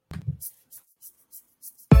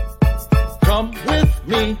Come with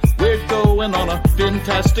me, we're going on a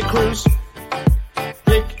fantastic cruise.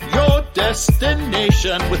 Pick your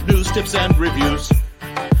destination with news, tips, and reviews.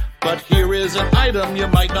 But here is an item you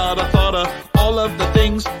might not have thought of. All of the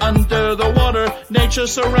things under the water. Nature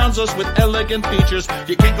surrounds us with elegant features.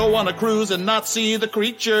 You can't go on a cruise and not see the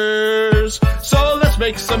creatures. So let's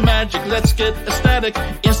make some magic, let's get ecstatic.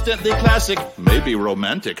 Instantly classic, maybe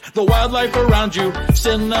romantic. The wildlife around you,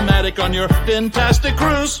 cinematic on your fantastic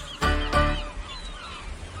cruise.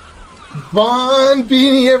 Bon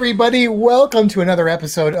Beanie, everybody. Welcome to another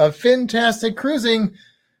episode of Fantastic Cruising.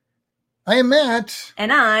 I am Matt.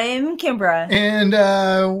 And I'm Kimbra. And,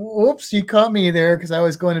 whoops, you caught me there because I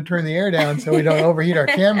was going to turn the air down so we don't overheat our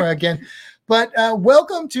camera again. But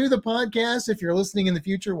welcome to the podcast if you're listening in the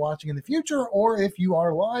future, watching in the future, or if you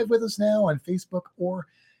are live with us now on Facebook or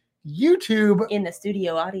YouTube. In the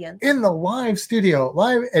studio audience. In the live studio.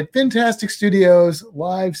 Live at Fantastic Studios,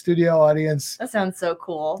 live studio audience. That sounds so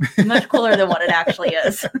cool. Much cooler than what it actually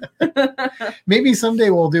is. Maybe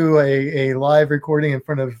someday we'll do a live recording in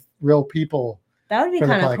front of real people. That would be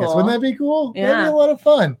kind of cool. Wouldn't that be cool? Yeah. That'd be a lot of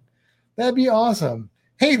fun. That'd be awesome.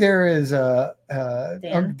 Hey, there is Dan,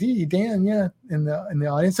 yeah, in the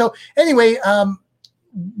audience. So anyway,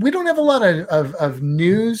 we don't have a lot of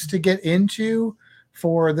news to get into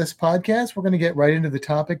for this podcast. We're going to get right into the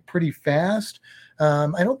topic pretty fast.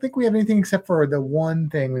 I don't think we have anything except for the one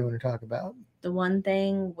thing we want to talk about. The one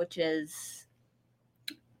thing, which is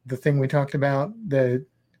the thing we talked about, the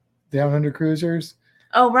Down Under Cruisers.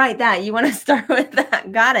 Oh, right. That you want to start with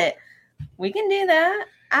that. Got it. We can do that.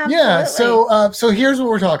 Absolutely. Yeah. So here's what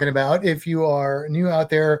we're talking about. If you are new out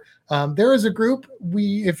there, there is a group.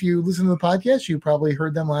 If you listen to the podcast, you probably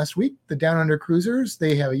heard them last week, the Down Under Cruisers.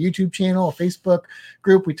 They have a YouTube channel, a Facebook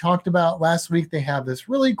group we talked about last week. They have this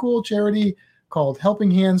really cool charity called Helping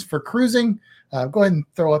Hands for Cruising. Go ahead and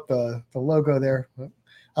throw up the logo there.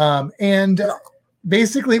 And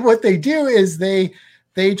basically what they do is they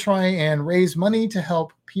try and raise money to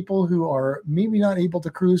help people who are maybe not able to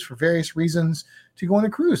cruise for various reasons to go on a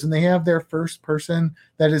cruise. And they have their first person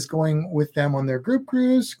that is going with them on their group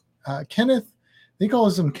cruise, Kenneth. They call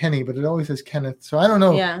him Kenny, but it always says Kenneth. So I don't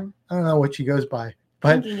know. Yeah. I don't know what she goes by. But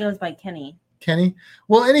I think he goes by Kenny. Kenny.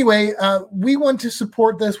 Well, anyway, we want to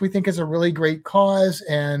support this. We think it's a really great cause,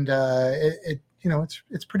 and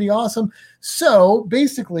it's pretty awesome. So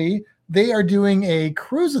basically, they are doing a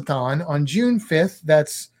cruise-a-thon on June 5th.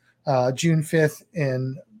 That's June 5th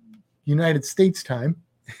in United States time.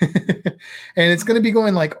 And it's going to be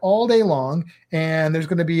going like all day long. And there's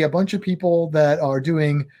going to be a bunch of people that are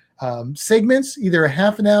doing segments, either a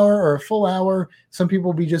half an hour or a full hour. Some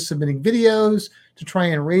people will be just submitting videos to try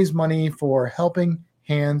and raise money for Helping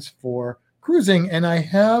Hands for Cruising. And I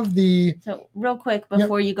have So real quick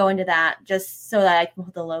before you go into that, just so that I can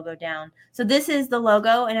put the logo down. So this is the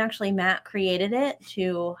logo, and actually Matt created it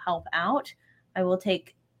to help out. I will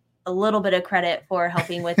take a little bit of credit for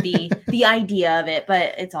helping with the idea of it,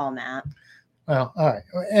 but it's all Matt. Well, all right.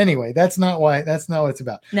 Anyway, that's not what it's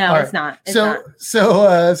about. No, it's not. So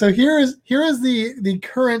here is the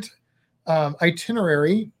current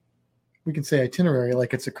itinerary. We can say itinerary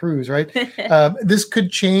like it's a cruise, right? This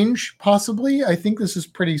could change possibly. I think this is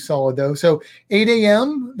pretty solid though. So 8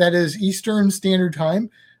 a.m. that is Eastern Standard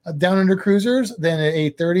Time, Down Under Cruisers. Then at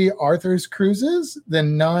 8:30, Arthur's Cruises.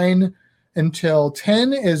 Then 9 until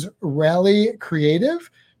 10 is Rally Creative.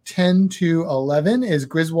 10 to 11 is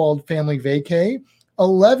Griswold Family Vacay.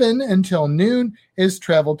 11 until noon is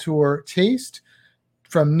Travel Tour Taste.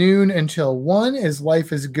 From noon until 1 is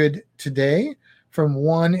Life is Good Today. From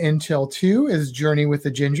 1 until 2 is Journey with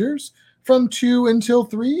the Gingers. From 2 until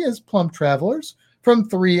 3 is Plump Travelers. From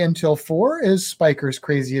 3 until 4 is Spiker's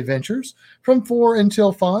Crazy Adventures. From 4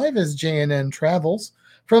 until 5 is JNN Travels.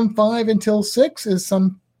 From 5 until 6 is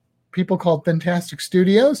some people called Fantastic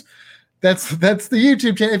Studios. That's the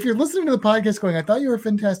YouTube channel. If you're listening to the podcast going, I thought you were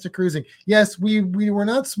Fantastic Cruising. Yes, we were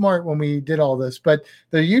not smart when we did all this, but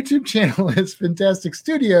the YouTube channel is Fantastic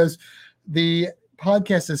Studios. The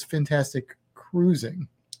podcast is Fantastic Cruising.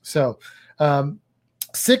 So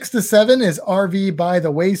 6 to 7 is RV by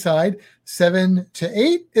the Wayside. 7 to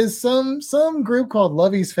 8 is some group called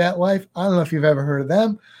Lovey's Fat Life. I don't know if you've ever heard of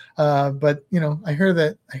them. But I hear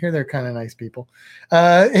they're kind of nice people.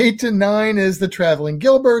 8 to 9 is the Traveling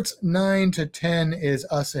Gilberts. 9 to 10 is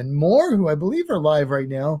Us and More, who I believe are live right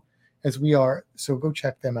now as we are. So go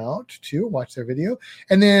check them out too. Watch their video.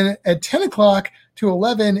 And then at 10 o'clock to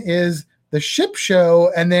 11 is the Ship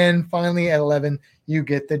Show. And then finally at 11, you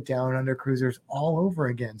get the Down Under Cruisers all over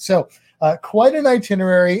again. So quite an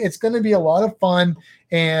itinerary. It's going to be a lot of fun.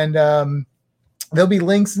 And there'll be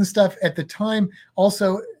links and stuff at the time.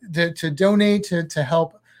 Also, to donate to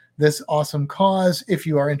help this awesome cause. If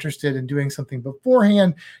you are interested in doing something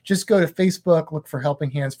beforehand, just go to Facebook, look for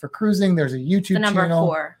Helping Hands for Cruising. There's a YouTube channel. The number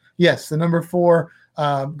 4. Yes, the number 4.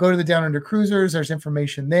 Go to the Down Under Cruisers. There's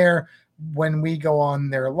information there. When we go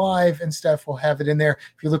on there live and stuff, we'll have it in there.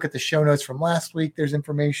 If you look at the show notes from last week, there's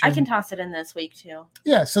information. I can toss it in this week too.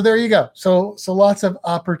 Yeah, so there you go. So lots of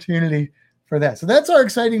opportunity for that. So that's our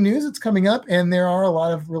exciting news. It's coming up, and there are a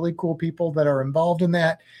lot of really cool people that are involved in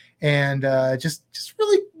that. And just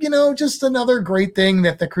really, just another great thing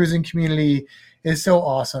that the cruising community is so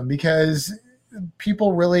awesome, because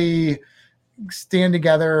people really stand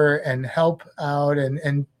together and help out,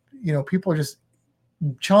 and people are just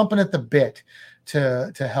chomping at the bit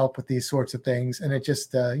to help with these sorts of things. And it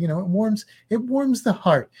just it warms the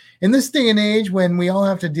heart in this day and age when we all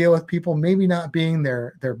have to deal with people maybe not being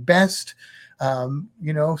their best.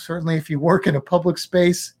 Certainly if you work in a public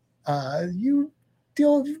space, you've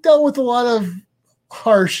dealt with a lot of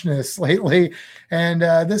harshness lately, and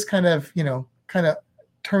this kind of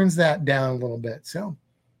turns that down a little bit. So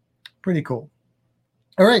pretty cool.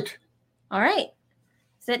 All right.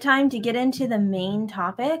 Is it time to get into the main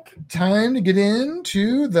topic? Time to get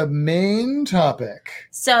into the main topic.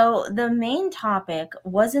 So the main topic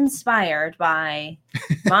was inspired by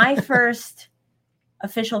my first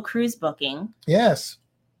official cruise booking. Yes.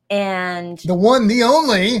 And the one, the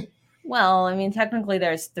only. Well, I mean, technically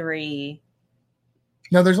there's 3.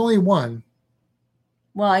 No, there's only one.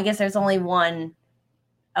 Well, I guess there's only one.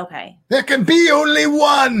 Okay. There can be only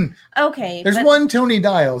one. Okay. There's one Tony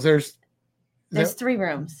Dials. There's 3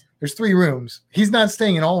 rooms. There's 3 rooms. He's not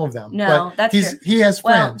staying in all of them. No, that's true. He has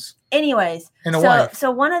friends. Well, anyways. And a wife. So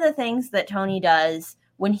one of the things that Tony does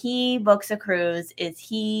when he books a cruise is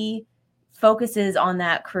he focuses on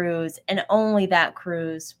that cruise and only that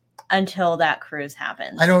cruise until that cruise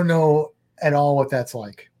happens. I don't know at all what that's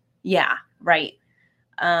like. Yeah, right.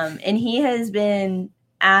 And he has been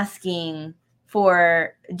asking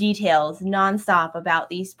for details nonstop about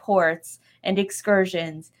these ports and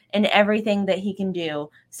excursions and everything that he can do.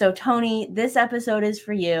 So Tony, this episode is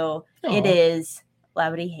for you. Aww. It is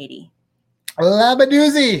Labadee Haiti.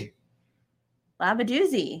 Labadoozy.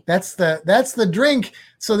 That's the drink.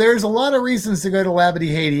 So there's a lot of reasons to go to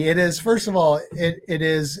Labadee Haiti. It is, first of all, it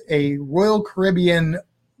is a Royal Caribbean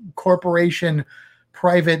Corporation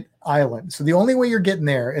private island. So the only way you're getting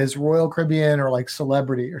there is Royal Caribbean or like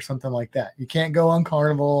Celebrity or something like that. You can't go on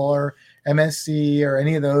Carnival or MSC or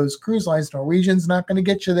any of those cruise lines. Norwegian's not going to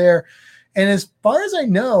get you there. And as far as I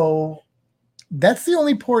know, that's the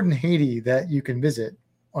only port in Haiti that you can visit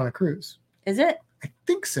on a cruise. Is it? I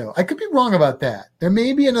think so. I could be wrong about that. There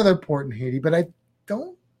may be another port in Haiti, but I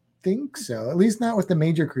don't think so. At least not with the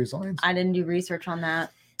major cruise lines. I didn't do research on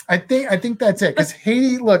that. I think that's it. Because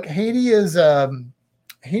Haiti is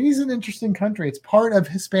Haiti's an interesting country. It's part of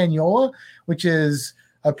Hispaniola, which is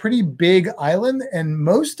a pretty big island, and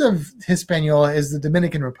most of Hispaniola is the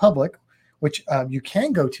Dominican Republic, which you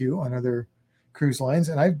can go to on other cruise lines.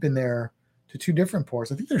 And I've been there to 2 different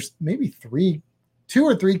ports. I think there's maybe 2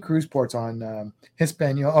 or 3 cruise ports on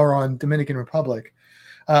Hispaniola or on Dominican Republic.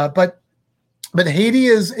 But Haiti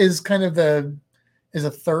is kind of is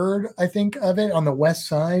a third, I think, of it on the west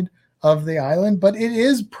side of the island, but it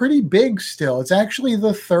is pretty big still. It's actually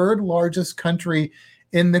the 3rd largest country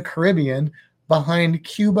in the Caribbean behind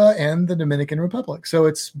Cuba and the Dominican Republic.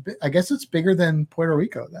 So I guess it's bigger than Puerto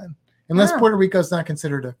Rico then, unless Puerto Rico is not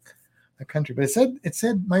considered a country. But it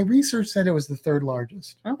said my research said it was the 3rd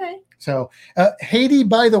largest. Okay. So Haiti,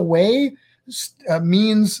 by the way,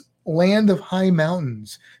 means land of high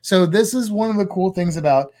mountains. So this is one of the cool things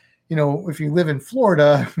about, if you live in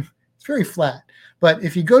Florida, it's very flat. But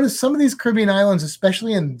if you go to some of these Caribbean islands,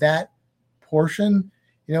 especially in that portion,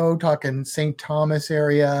 talking St. Thomas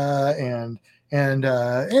area and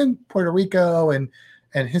Puerto Rico and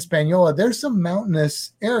Hispaniola, there's some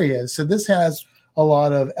mountainous areas. So this has a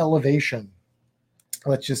lot of elevation.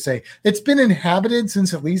 Let's just say it's been inhabited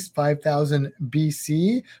since at least 5,000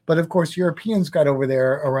 BC. But of course, Europeans got over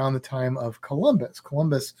there around the time of Columbus.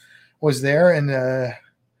 Columbus was there. And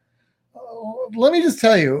let me just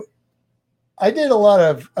tell you, I did a lot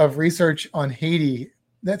of research on Haiti.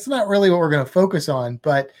 That's not really what we're going to focus on.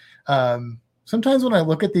 But sometimes when I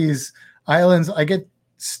look at these islands, I get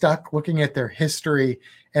stuck looking at their history.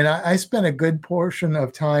 And I spent a good portion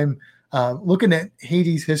of time looking at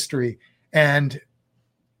Haiti's history. And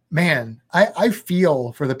man, I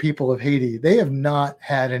feel for the people of Haiti. They have not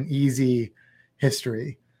had an easy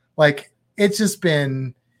history. Like it's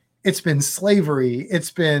been slavery.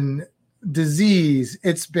 It's been disease.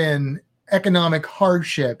 It's been economic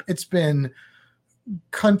hardship. It's been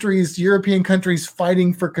countries, European countries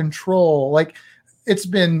fighting for control. Like, it's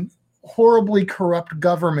been horribly corrupt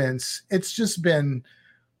governments. It's just been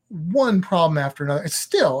one problem after another. It's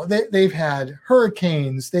still, they've had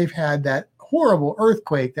hurricanes. They've had that horrible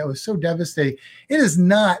earthquake that was so devastating. It has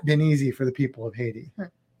not been easy for the people of Haiti.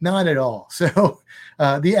 Not at all. So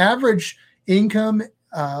the average income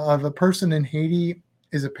of a person in Haiti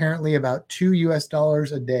is apparently about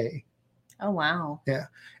 $2 a day. Oh, wow. Yeah.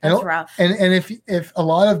 That's rough. And if a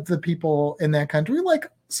lot of the people in that country, like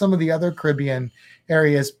some of the other Caribbean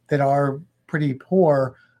areas that are pretty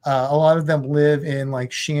poor, a lot of them live in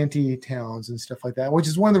like shanty towns and stuff like that, which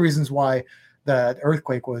is one of the reasons why the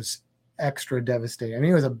earthquake was extra devastating. I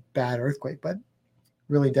mean, it was a bad earthquake, but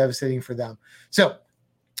really devastating for them. So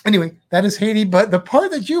anyway, that is Haiti. But the part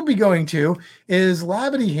that you'll be going to is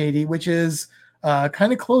Labadee, Haiti, which is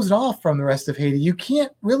kind of closed off from the rest of Haiti. You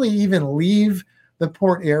can't really even leave the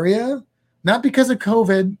port area, not because of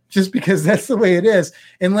COVID, just because that's the way it is,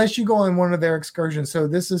 unless you go on one of their excursions. So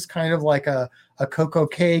this is kind of like a Coco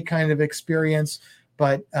Cay kind of experience,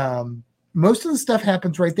 but most of the stuff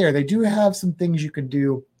happens right there. They do have some things you can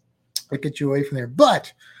do that get you away from there.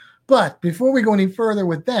 But before we go any further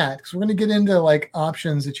with that, because we're going to get into like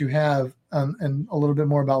options that you have and a little bit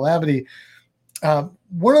more about Labadee.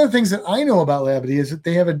 One of the things that I know about Labadee is that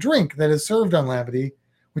they have a drink that is served on Labadee,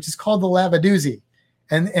 which is called the Labadoozy.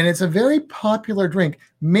 And it's a very popular drink.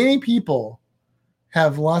 Many people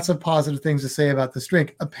have lots of positive things to say about this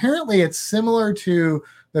drink. Apparently, it's similar to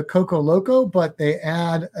the Coco Loco, but they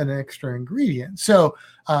add an extra ingredient. So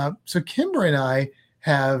Kimber and I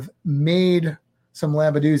have made some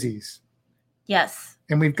Labadoozys. Yes.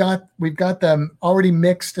 And we've got them already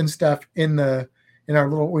mixed and stuff in our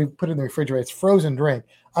little, we put it in the refrigerator. It's frozen drink.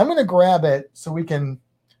 I'm going to grab it so we can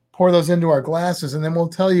pour those into our glasses, and then we'll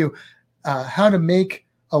tell you how to make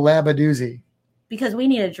a Labadoozy. Because we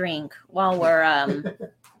need a drink while we're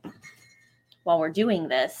doing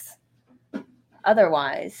this.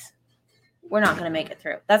 Otherwise, we're not going to make it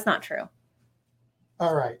through. That's not true.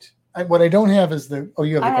 All right. What I don't have is you have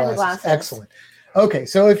the glasses. Glasses. Excellent. Okay,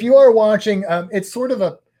 so if you are watching, it's sort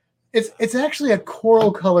of it's actually a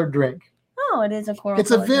coral colored drink. Oh, it is a coral.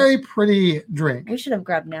 It's a very pretty drink. We should have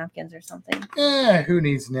grabbed napkins or something. Who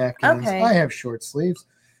needs napkins? Okay. I have short sleeves.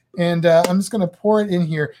 And I'm just going to pour it in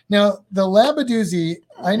here. Now, the Labadoozy,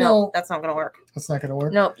 I know... No, that's not going to work. That's not going to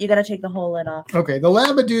work? No, you got to take the whole lid off. Okay, the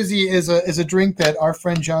Labadoozy is a drink that our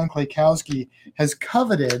friend John Klaykowski has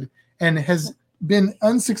coveted and has been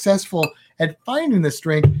unsuccessful at finding this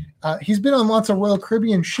drink. He's been on lots of Royal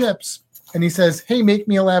Caribbean ships, and he says, hey, make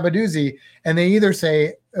me a Labadoozy. And they either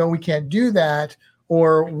say, oh, we can't do that,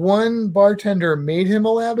 or one bartender made him a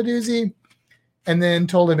Labadoozy and then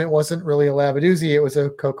told him it wasn't really a Labadoozy, it was a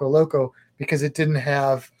Coco Loco, because it didn't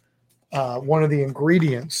have one of the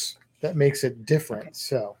ingredients that makes it different. Okay.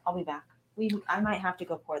 So I'll be back. I might have to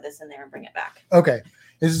go pour this in there and bring it back. Okay,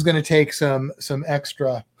 this is going to take some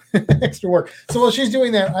extra work. So while she's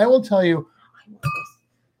doing that, I will tell you.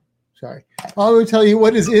 Sorry, I will tell you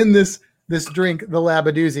what is in this drink, the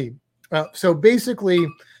Labadoozy. So basically,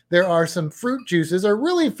 there are some fruit juices, or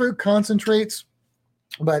really fruit concentrates.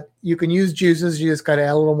 But you can use juices. You just got to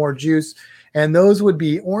add a little more juice. And those would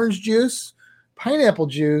be orange juice, pineapple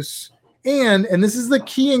juice, and this is the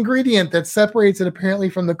key ingredient that separates it apparently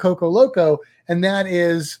from the Coco Loco, and that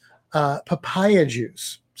is papaya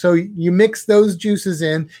juice. So you mix those juices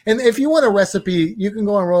in. And if you want a recipe, you can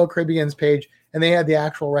go on Royal Caribbean's page, and they have the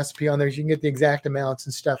actual recipe on there. So you can get the exact amounts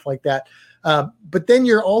and stuff like that. But then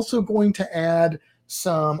you're also going to add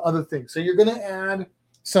some other things. So you're going to add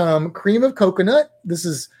some cream of coconut.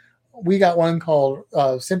 We got one called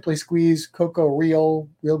Simply Squeeze Coco Real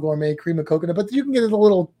Gourmet Cream of Coconut, but you can get a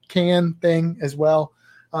little can thing as well.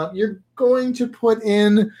 You're going to put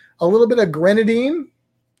in a little bit of grenadine,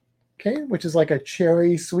 okay, which is like a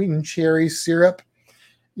sweetened cherry syrup.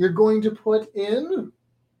 You're going to put in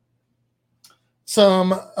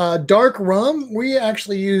some dark rum. We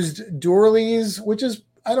actually used Dourly's, which is,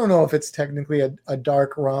 I don't know if it's technically a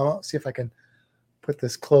dark rum. I'll see if I can put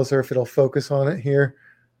this closer, if it'll focus on it here.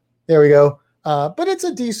 There we go. But it's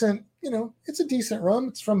a decent, it's a decent rum.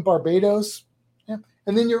 It's from Barbados. Yeah.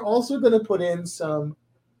 And then you're also going to put in some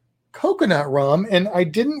coconut rum. And I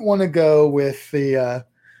didn't want to go with the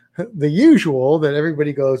usual that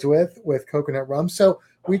everybody goes with coconut rum. So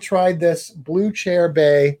we tried this Blue Chair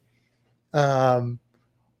Bay. There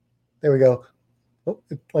we go. Oh,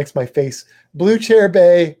 it likes my face. Blue Chair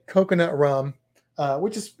Bay coconut rum.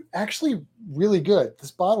 Which is actually really good.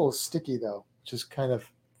 This bottle is sticky, though, which is kind of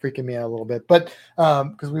freaking me out a little bit. But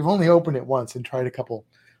because we've only opened it once and tried a couple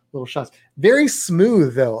little shots. Very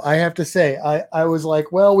smooth, though, I have to say. I was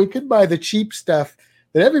like, well, we could buy the cheap stuff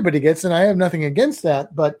that everybody gets, and I have nothing against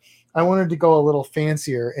that, but I wanted to go a little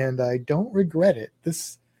fancier, and I don't regret it.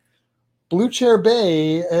 This Blue Chair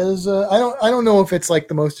Bay is I don't know if it's like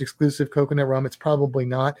the most exclusive coconut rum. It's probably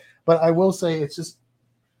not, but I will say it's just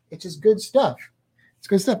good stuff. It's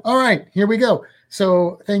good stuff. All right, here we go.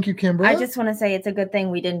 So thank you, Kimbra. I just want to say it's a good thing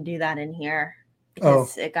we didn't do that in here Oh,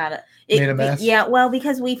 because it made a mess? Yeah, well,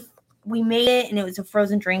 because we made it and it was a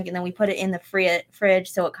frozen drink, and then we put it in the fridge,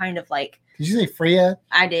 so it kind of like. Did you say Freya?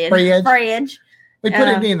 I did. Fridge. We put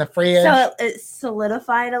it in the fridge. So it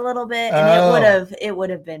solidified a little bit, and it would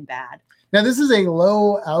have been bad. Now this is a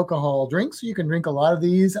low alcohol drink, so you can drink a lot of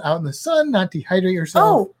these out in the sun, not dehydrate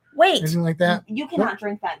yourself. Oh, wait. Anything like that? You cannot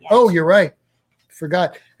drink that yet. Oh, you're right.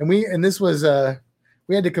 Forgot. And this was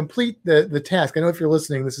we had to complete the task. I know if you're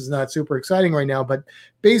listening, this is not super exciting right now, but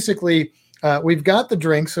basically we've got the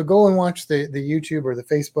drink. So go and watch the YouTube or the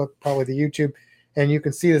Facebook, probably the YouTube, and you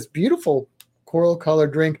can see this beautiful coral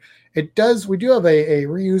colored drink. We do have a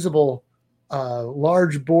reusable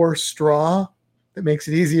large bore straw that makes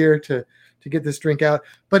it easier to get this drink out,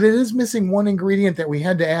 but it is missing one ingredient that we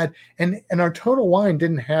had to add, and our Total Wine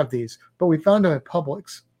didn't have these, but we found them at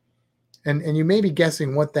Publix. And you may be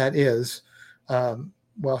guessing what that is.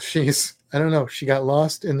 Well, I don't know. She got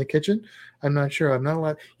lost in the kitchen. I'm not sure. I'm not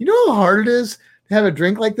allowed. You know how hard it is to have a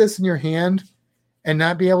drink like this in your hand and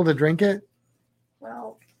not be able to drink it?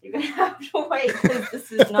 Well, you're going to have to wait because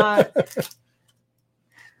this is not.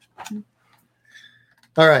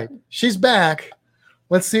 All right. She's back.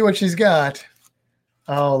 Let's see what she's got.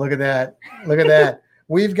 Oh, look at that. Look at that.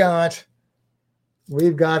 We've got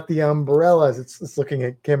the umbrellas. It's looking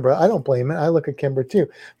at Kimbra. I don't blame it. I look at Kimbra too.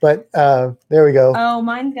 But there we go. Oh,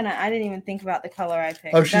 I didn't even think about the color I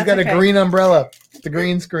picked. Oh, she's got a green umbrella. The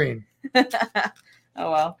green screen. Oh,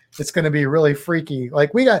 well. It's going to be really freaky.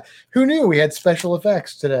 Like who knew we had special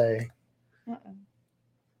effects today? Uh-oh.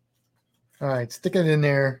 All right, stick it in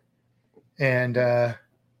there. And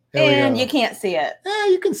you can't see it. Yeah,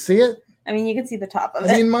 you can see it. I mean, you can see the top of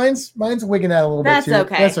it. I mean, mine's wigging out a little bit too. That's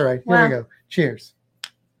okay. That's all right. Here we go. Cheers.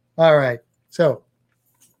 All right. So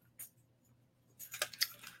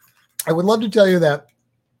I would love to tell you that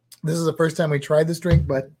this is the first time we tried this drink,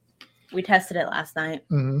 but we tested it last night.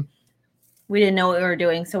 Mm-hmm. We didn't know what we were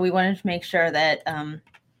doing, so we wanted to make sure that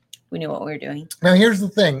we knew what we were doing. Now, here's the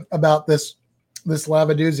thing about this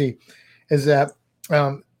Lavadoozy is that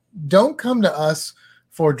don't come to us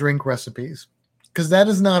for drink recipes because that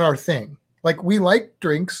is not our thing. Like, we like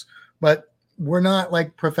drinks, but we're not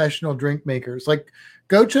like professional drink makers. Like,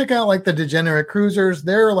 go check out like the Degenerate Cruisers.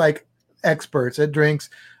 They're like experts at drinks.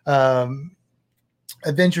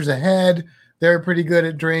 Adventures Ahead, they're pretty good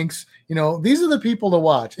at drinks. You know, these are the people to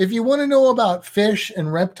watch. If you want to know about fish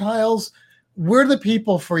and reptiles, we're the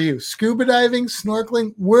people for you. Scuba diving,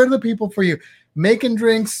 snorkeling, we're the people for you. Making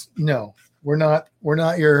drinks, no, we're not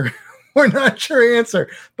your we're not your answer.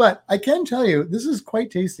 But I can tell you this is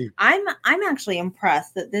quite tasty. I'm actually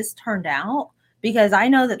impressed that this turned out because I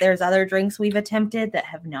know that there's other drinks we've attempted that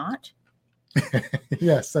have not.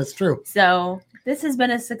 Yes, that's true. So this has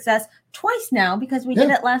been a success twice now because we did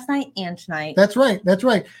it last night and tonight. That's right. That's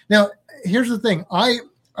right. Now, here's the thing. I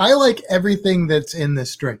like everything that's in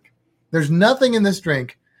this drink. There's nothing in this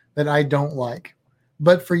drink that I don't like.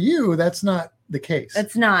 But for you, that's not the case.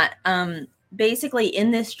 It's not. Basically,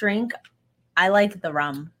 in this drink, I like the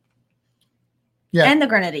rum. Yeah. And the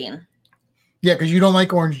grenadine. Yeah, because you don't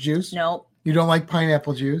like orange juice. Nope. You don't like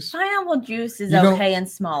pineapple juice. Pineapple juice is okay in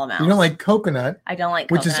small amounts. You don't like coconut. I don't like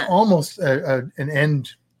coconut. Which is almost an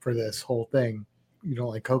end for this whole thing. You don't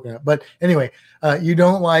like coconut. But anyway, you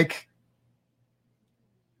don't like...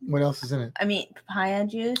 What else is in it? I mean, papaya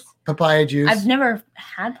juice. Papaya juice. I've never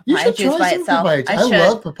had papaya juice by itself. I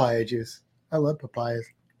love papaya juice. I love papayas.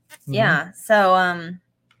 Mm-hmm. Yeah. So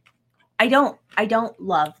I don't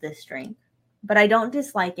love this drink, but I don't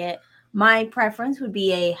dislike it. My preference would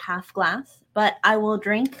be a half glass, but I will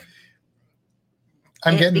drink.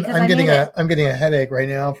 I'm getting a headache right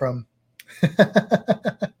now from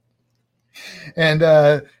and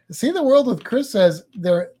See the World with Chris says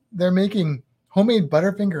they're making homemade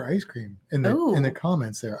Butterfinger ice cream in the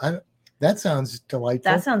comments there. That sounds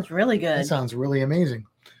delightful. That sounds really good. That sounds really amazing.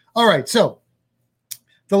 All right, so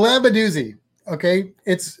the Lavadoozy, okay,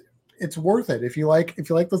 it's worth it if you like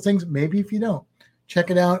those things. Maybe if you don't, check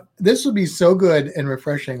it out. This would be so good and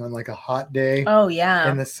refreshing on like a hot day. Oh yeah,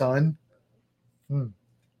 in the sun.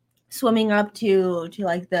 Swimming up to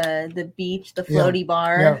like the beach, the floaty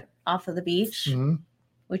bar off of the beach,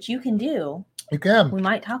 which you can do. You can. We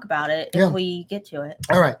might talk about it Yeah. if we get to it.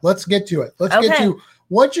 All right, let's get to it. Let's get Okay. to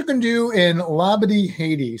what you can do in Labadee,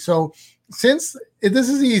 Haiti. So this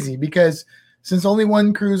is easy because since only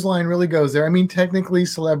one cruise line really goes there, I mean, technically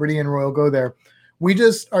Celebrity and Royal go there. We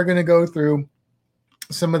just are going to go through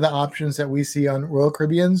some of the options that we see on Royal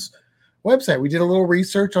Caribbean's website. We did a little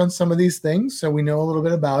research on some of these things, so we know a little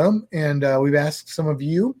bit about them, and we've asked some of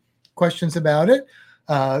you questions about it.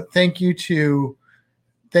 Thank you to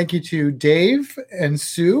Dave and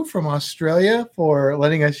Sue from Australia for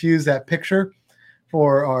letting us use that picture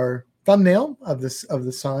for our thumbnail of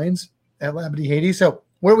the signs at Labadee, Haiti. So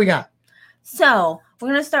what do we got? So we're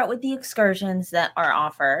going to start with the excursions that are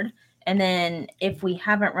offered. And then if we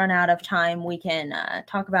haven't run out of time, we can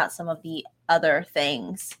talk about some of the other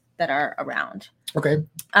things that are around. Okay.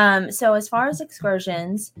 So as far as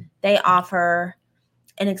excursions, they offer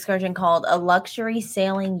an excursion called a luxury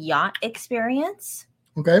sailing yacht experience.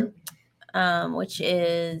 Okay. Which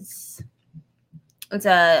is it's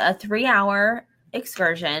a 3-hour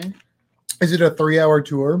excursion. Is it a 3-hour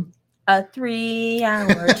tour? A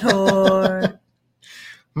 3-hour tour.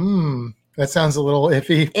 That sounds a little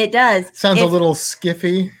iffy. It does. Sounds a little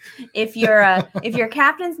skiffy. If your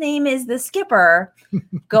captain's name is the skipper,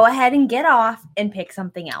 go ahead and get off and pick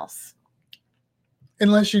something else.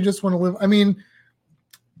 Unless you just want to live. I mean,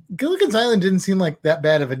 Gilligan's Island didn't seem like that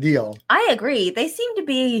bad of a deal. I agree. They seem to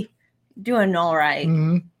be doing all right.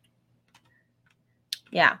 Mm-hmm.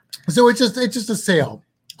 Yeah. So it's just a sail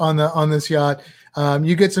on this yacht.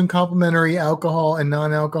 You get some complimentary alcohol and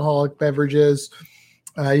non-alcoholic beverages.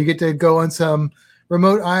 You get to go on some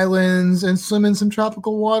remote islands and swim in some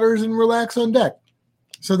tropical waters and relax on deck.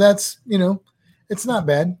 So that's, it's not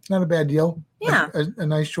bad. Not a bad deal. Yeah. A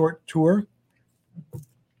nice short tour.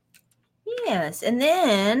 Yes. And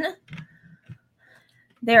then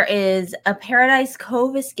there is a Paradise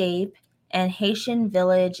Cove Escape and Haitian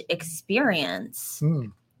Village Experience,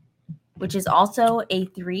 which is also a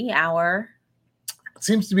 3-hour.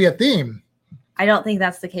 Seems to be a theme. I don't think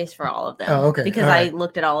that's the case for all of them. Oh, okay. Because I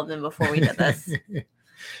looked at all of them before we did this.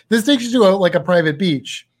 This takes you to a private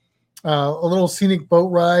beach, a little scenic boat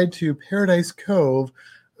ride to Paradise Cove,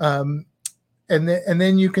 and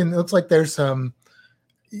then you can. It looks like there's some.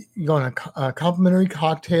 You go on a complimentary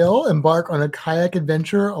cocktail, embark on a kayak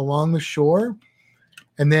adventure along the shore,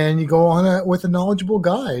 and then you go on with a knowledgeable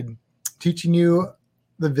guide, teaching you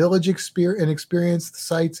the village experience the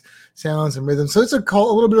sights, sounds, and rhythms. So it's a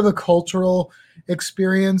little bit of a cultural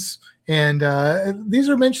experience, and these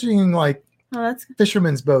are mentioning like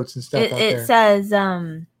fishermen's boats and stuff. It says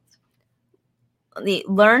learn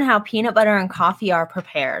how peanut butter and coffee are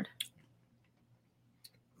prepared.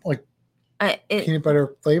 Like peanut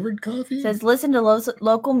butter flavored coffee? It says listen to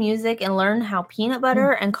local music and learn how peanut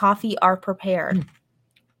butter and coffee are prepared.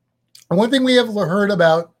 And one thing we have heard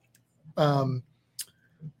about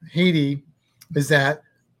Haiti is that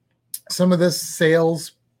some of the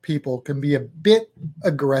sales people can be a bit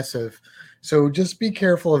aggressive. So just be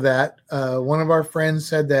careful of that. One of our friends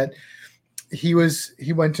said that he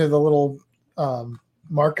went to the little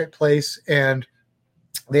marketplace and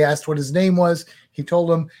they asked what his name was. He told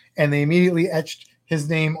them, and they immediately etched his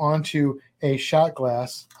name onto a shot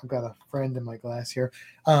glass. I've got a friend in my glass here.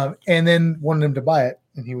 And then wanted him to buy it.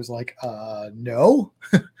 And he was like, no.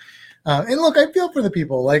 And look, I feel for the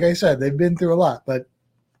people. Like I said, they've been through a lot, but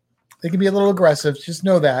they can be a little aggressive. Just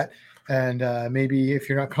know that. And maybe if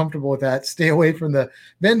you're not comfortable with that, stay away from the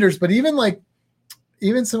vendors. But even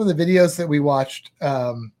some of the videos that we watched,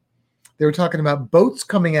 they were talking about boats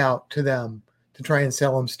coming out to them to try and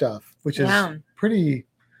sell them stuff, which is pretty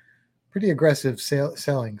aggressive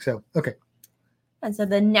selling. So, okay. And so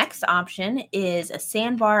the next option is a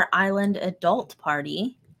Sandbar Island adult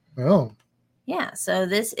party. Oh. Yeah. So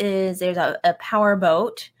there's a power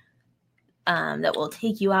boat that will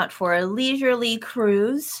take you out for a leisurely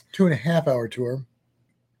cruise. 2.5-hour tour.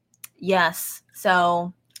 Yes.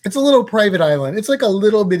 So it's a little private island. It's like a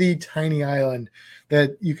little bitty tiny island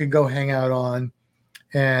that you can go hang out on.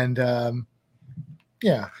 And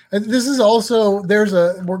this is also,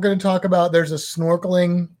 we're going to talk about, there's a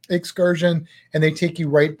snorkeling excursion and they take you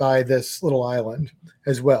right by this little island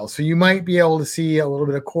as well. So you might be able to see a little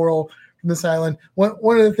bit of coral from this island.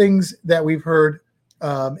 One of the things that we've heard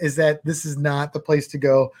is that this is not the place to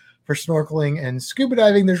go for snorkeling and scuba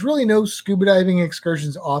diving. There's really no scuba diving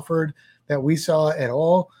excursions offered that we saw at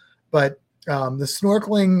all. But the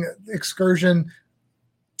snorkeling excursion,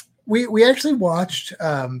 we actually watched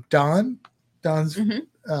Don's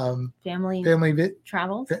family travels.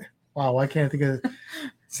 travels. Wow, I can't think of it.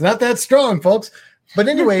 It's not that strong, folks. But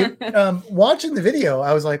anyway, watching the video,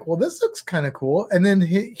 I was like, well, this looks kind of cool. And then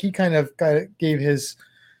he kind of gave his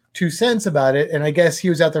 2 cents about it. And I guess he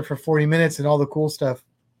was out there for 40 minutes and all the cool stuff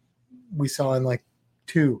we saw in like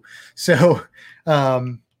 2. So,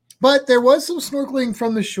 but there was some snorkeling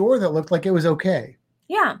from the shore that looked like it was okay.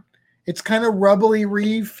 Yeah. It's kind of rubbly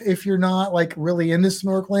reef. If you're not like really into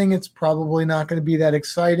snorkeling, it's probably not going to be that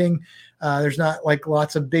exciting. There's not like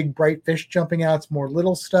lots of big bright fish jumping out. It's more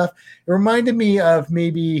little stuff. It reminded me of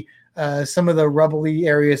maybe some of the rubbly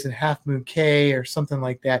areas in Half Moon Cay or something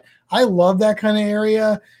like that. I love that kind of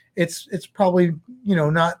area. It's probably,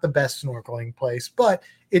 not the best snorkeling place, but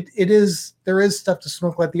there is stuff to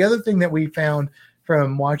snorkel at. The other thing that we found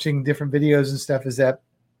from watching different videos and stuff is that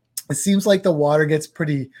it seems like the water gets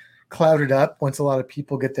pretty clouded up once a lot of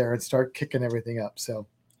people get there and start kicking everything up. So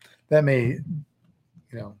that may,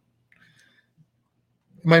 it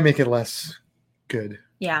might make it less good.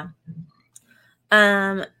 Yeah.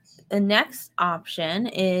 The next option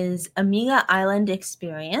is Amiga Island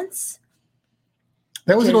Experience.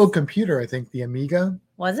 That was an old computer, I think, the Amiga.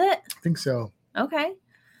 Was it? I think so. Okay.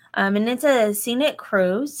 And it's a scenic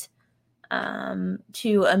cruise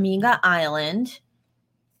to Amiga Island.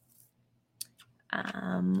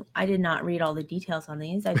 I did not read all the details on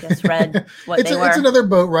these. I just read what they were. It's another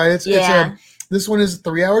boat ride. This one is a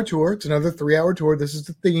 3-hour tour. It's another 3-hour tour. This is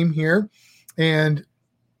the theme here. And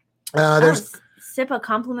there's... Sip a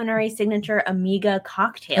complimentary signature Amiga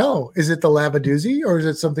cocktail. Oh, is it the Labadoozy or is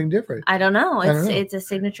it something different? I don't know. It's a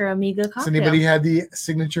signature Amiga cocktail. Has anybody had the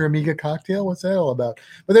signature Amiga cocktail? What's that all about?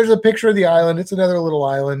 But there's a picture of the island. It's another little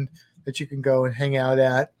island that you can go and hang out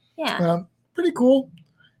at. Yeah. Pretty cool.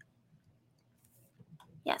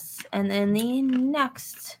 Yes. And then the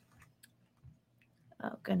next.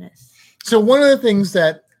 Oh, goodness. So one of the things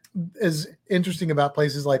that is interesting about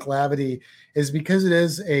places like Labadee is because it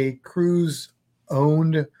is a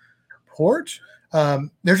cruise-owned port,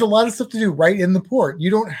 there's a lot of stuff to do right in the port.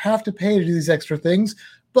 You don't have to pay to do these extra things,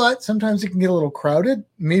 but sometimes it can get a little crowded.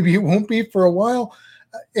 Maybe it won't be for a while.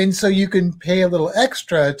 And so you can pay a little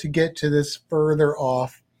extra to get to this further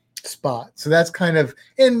off spot. So that's kind of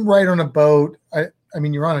right on a boat. I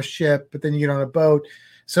mean, you're on a ship, but then you get on a boat.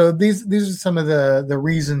 So these are some of the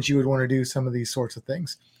reasons you would want to do some of these sorts of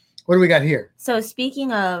things. What do we got here? So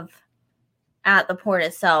speaking of at the port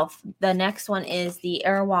itself, the next one is the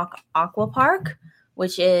Airwalk Aqua Park,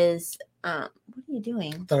 which is what are you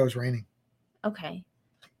doing? I thought it was raining. Okay.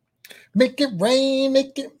 Make it rain,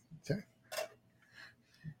 make it. Sorry.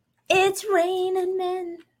 It's raining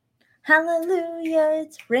men. Hallelujah,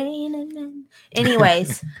 it's raining men.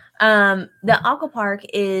 Anyways, the Aqua Park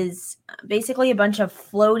is basically a bunch of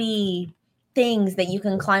floaty things that you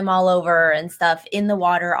can climb all over and stuff in the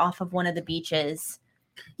water off of one of the beaches.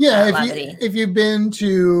 Yeah, if you've been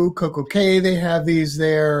to Coco Cay, they have these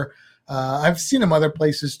there. I've seen them other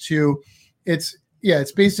places too. It's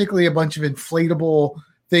basically a bunch of inflatable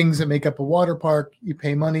things that make up a water park. You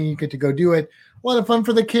pay money, you get to go do it. A lot of fun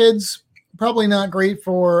for the kids. Probably not great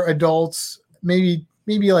for adults. Maybe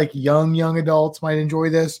like young adults might enjoy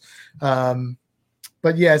this.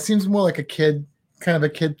 But yeah, it seems more like a kid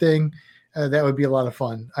thing. That would be a lot of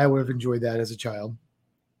fun. I would have enjoyed that as a child.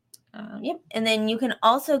 Yep. And then you can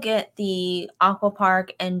also get the Aqua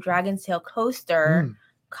Park and Dragon's Tail coaster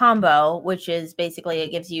combo, which is basically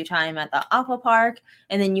it gives you time at the Aqua Park.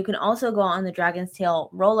 And then you can also go on the Dragon's Tail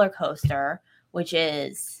roller coaster, which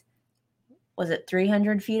is, was it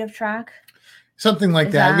 300 feet of track? Something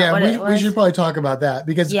like that. Yeah, we should probably talk about that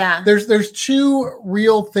because there's 2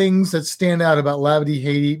 real things that stand out about Labadee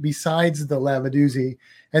Haiti besides the Labadoozy.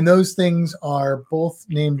 And those things are both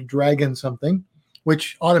named Dragon something,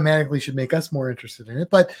 which automatically should make us more interested in it.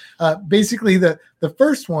 But basically, the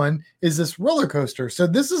first one is this roller coaster. So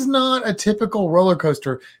this is not a typical roller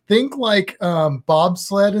coaster. Think like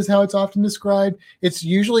bobsled is how it's often described. It's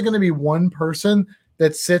usually going to be one person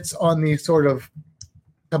that sits on these sort of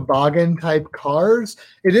toboggan type cars.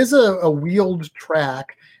 It is a wheeled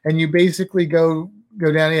track, and you basically go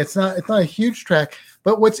down. It's not a huge track,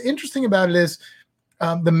 but what's interesting about it is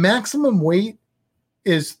the maximum weight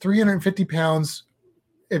is 350 pounds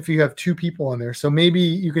if you have 2 people on there. So maybe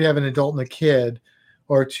you could have an adult and a kid,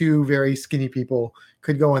 or 2 very skinny people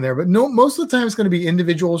could go on there. But no, most of the time it's going to be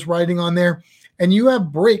individuals riding on there, and you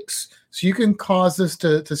have brakes, so you can cause this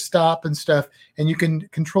to stop and stuff, and you can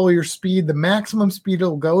control your speed. The maximum speed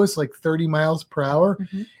it'll go is like 30 miles per hour.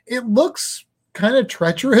 Mm-hmm. It looks kind of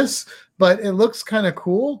treacherous, but it looks kind of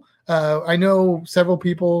cool. I know several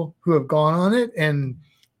people who have gone on it, and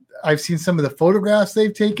I've seen some of the photographs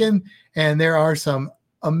they've taken, and there are some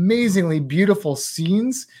amazingly beautiful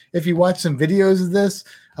scenes. If you watch some videos of this,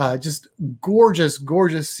 Just gorgeous,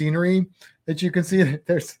 gorgeous scenery that you can see.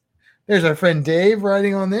 There's our friend Dave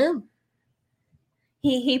riding on there.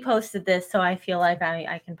 He posted this, so I feel like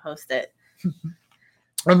I can post it.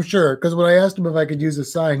 I'm sure, because when I asked him if I could use a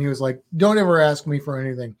sign, he was like, "Don't ever ask me for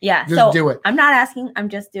anything. Yeah, just do it." I'm not asking, I'm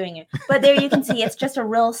just doing it. But there you can see it's just a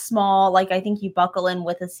real small, like I think you buckle in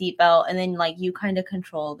with a seatbelt and then like you kind of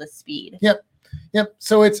control the speed. Yep.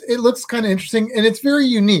 So it looks kind of interesting, and it's very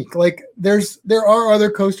unique. Like there are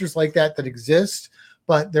other coasters like that exist,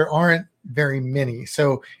 but there aren't very many.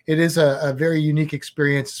 So it is a very unique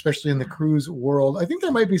experience, especially in the cruise world. I think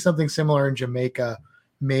there might be something similar in Jamaica,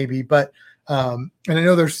 maybe, but and I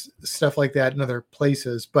know there's stuff like that in other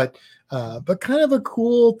places, but kind of a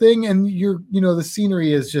cool thing. And the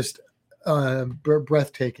scenery is just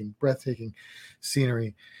breathtaking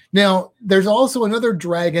scenery. Now there's also another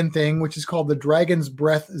dragon thing, which is called the Dragon's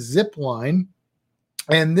Breath zip line.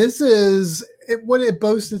 And this is what it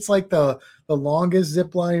boasts. It's like the longest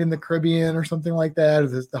zip line in the Caribbean or something like that. Or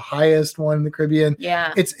the highest one in the Caribbean.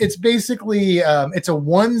 Yeah. It's basically, it's a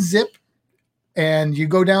one zip, and you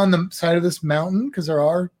go down the side of this mountain because there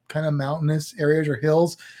are kind of mountainous areas or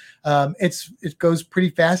hills. It goes pretty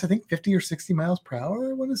fast. I think 50 or 60 miles per hour.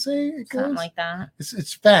 I want to say it goes something like that.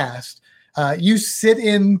 It's fast. You sit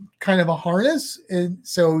in kind of a harness, and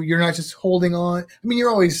so you're not just holding on. I mean, you're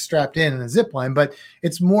always strapped in a zip line, but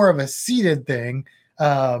it's more of a seated thing.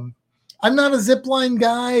 I'm not a zip line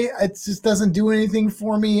guy. It just doesn't do anything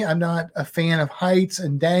for me. I'm not a fan of heights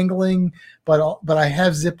and dangling, but I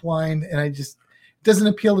have zip lined, and it doesn't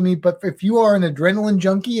appeal to me. But if you are an adrenaline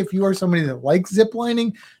junkie, if you are somebody that likes zip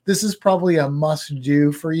lining, this is probably a must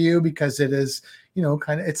do for you, because it is,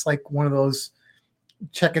 it's like one of those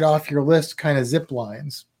check it off your list kind of zip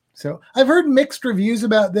lines. So I've heard mixed reviews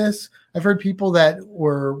about this. I've heard people that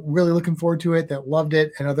were really looking forward to it, that loved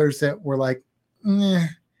it, and others that were like, meh.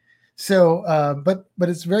 So, but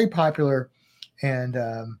it's very popular. And,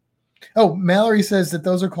 Mallory says that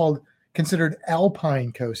those are considered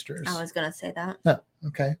alpine coasters. I was going to say that. Oh,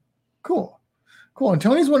 okay, cool. And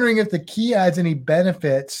Tony's wondering if the key adds any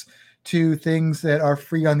benefits to things that are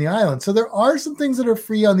free on the island. So there are some things that are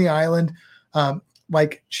free on the island,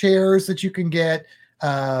 like chairs that you can get.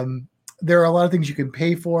 There are a lot of things you can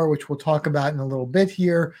pay for, which we'll talk about in a little bit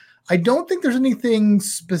here. I don't think there's anything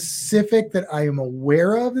specific that I am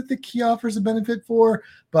aware of that the key offers a benefit for,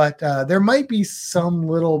 but there might be some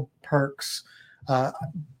little perks.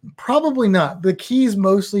 Probably not. The key is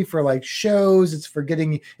mostly for like shows. It's for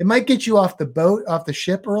it might get you off the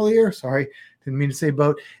ship earlier. Sorry, didn't mean to say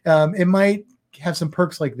boat. It might have some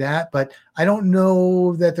perks like that, but I don't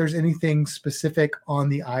know that there's anything specific on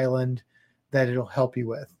the island that it'll help you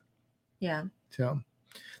with. Yeah. So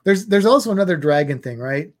there's also another dragon thing,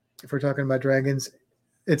 right? If we're talking about dragons,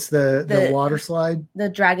 it's the water slide. The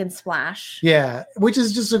Dragon Splash. Yeah, which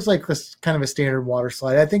just looks like this kind of a standard water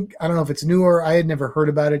slide. I don't know if it's newer. I had never heard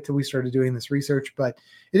about it till we started doing this research, but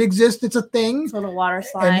it exists. It's a thing. It's a little water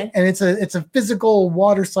slide. And it's a physical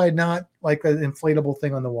water slide, not like an inflatable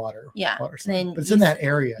thing on the water. Yeah. Water slide. But it's in that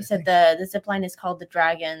area. You said the zip line is called the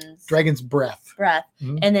Dragon's Breath.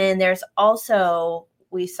 Mm-hmm. And then there's also,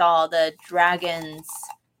 we saw the Dragon's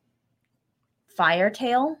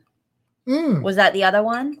Firetail. Was that the other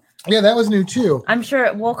one? Yeah, that was new too. I'm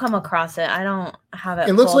sure we'll come across it. I don't have it.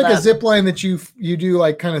 It looks like a zip line that you do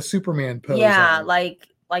like kind of Superman pose. Yeah, like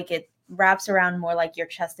it wraps around more like your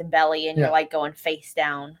chest and belly, and you're like going face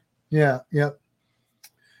down. Yeah, yep.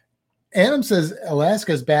 Adam says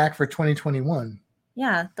Alaska's back for 2021.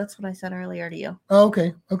 Yeah, that's what I said earlier to you. Oh,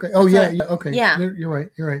 okay. Oh, yeah. Okay. Yeah. You're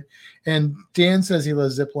right. And Dan says he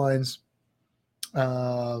loves zip lines.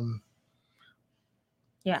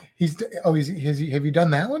 Yeah. Have you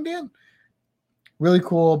done that one, Dan? Really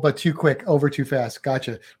cool, but too quick, over too fast.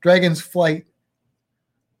 Gotcha. Dragon's Flight.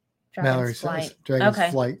 Mallory says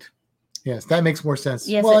Dragon's Flight. Yes, that makes more sense.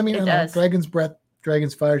 Yes, well, it does. Dragon's Breath,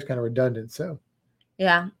 Dragon's Fire is kind of redundant. So.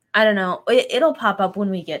 Yeah, I don't know. It'll pop up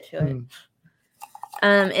when we get to it.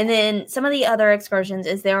 And then some of the other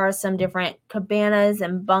excursions there are some different cabanas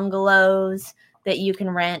and bungalows that you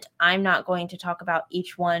can rent. I'm not going to talk about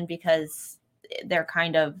each one because they're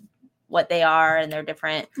kind of what they are and they're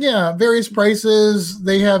different. Yeah, various prices.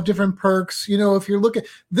 They have different perks. If you're looking,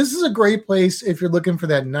 this is a great place if you're looking for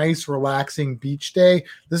that nice, relaxing beach day.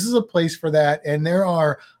 This is a place for that. And there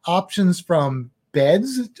are options from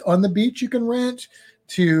beds on the beach you can rent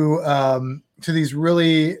to these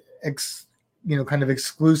really kind of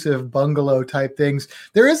exclusive bungalow type things.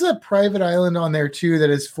 There is a private island on there too that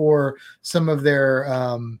is for some of their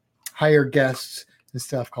higher guests and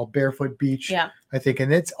stuff called Barefoot Beach. Yeah. I think,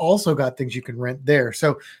 and it's also got things you can rent there.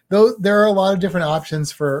 So though there are a lot of different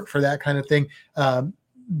options for that kind of thing,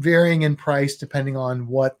 varying in price depending on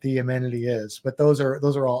what the amenity is. But those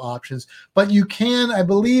are all options. But you can, I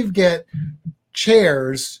believe, get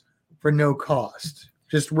chairs for no cost,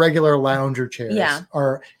 just regular lounger chairs. Yeah.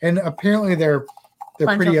 And apparently they're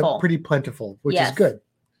Plentiful. pretty plentiful, which Yes. is good.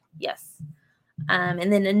 Yes.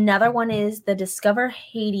 And then another one is the Discover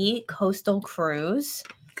Haiti Coastal Cruise,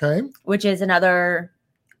 Okay. which is another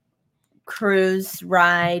cruise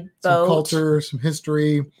ride Some boat. culture, some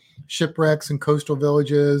history, shipwrecks and coastal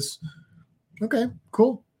villages. Okay,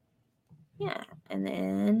 cool. Yeah. And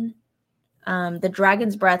then the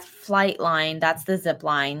Dragon's Breath flight line, that's the zip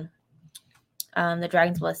line. The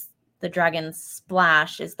Dragon's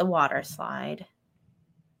Splash is the water slide.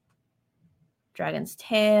 Dragon's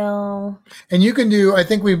Tail. And you can do, I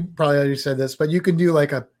think we probably already said this, but you can do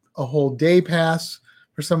like a whole day pass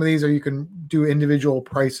for some of these, or you can do individual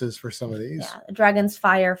prices for some of these. Yeah, the Dragon's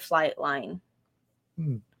Fire flight line.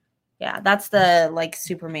 Hmm. Yeah, that's the like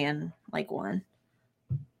Superman like one.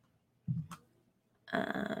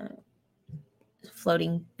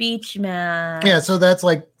 Floating beach mat. Yeah, so that's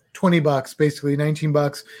like $20, basically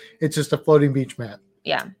 $19. It's just a floating beach mat.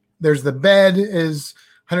 Yeah. There's the bed is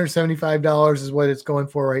 $175 is what it's going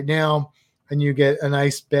for right now. And you get a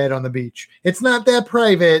nice bed on the beach. It's not that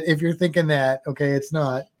private if you're thinking that. Okay, it's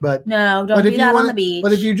not. But No, don't but do if you that wanna, on the beach.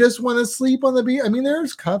 But if you just want to sleep on the beach, I mean,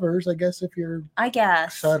 there's covers, I guess, if you're I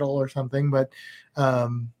guess. subtle or something. But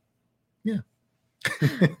yeah.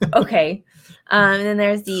 Okay. And then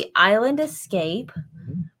there's the Island Escape,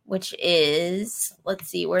 Mhm. which is, let's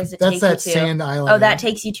see, where does it That's take that you to? sand island. Oh, that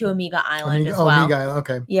takes you to Amiga Island as well. Amiga Island.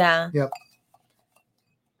 Okay. Yeah. Yep.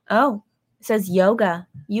 Oh, it says yoga.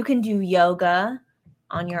 You can do yoga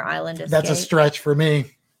on your Island Escape. That's a stretch for me.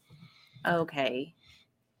 Okay.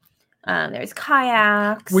 There's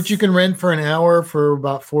kayaks. Which you can rent for an hour for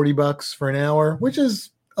about $40 for an hour, which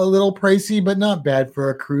is a little pricey, but not bad for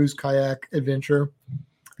a cruise kayak adventure.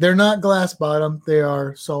 They're not glass bottom. They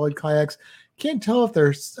are solid kayaks. Can't tell if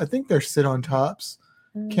I think they're sit on tops.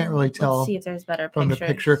 Can't really tell Let's see if there's better from pictures.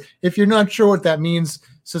 the picture. If you're not sure what that means,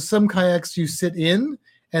 so some kayaks you sit in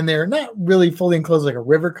and they're not really fully enclosed like a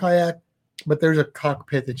river kayak, but there's a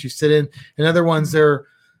cockpit that you sit in. And other ones, they're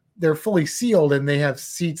fully sealed and they have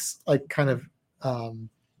seats like kind of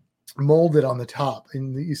molded on the top,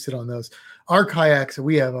 and you sit on those. Our kayaks that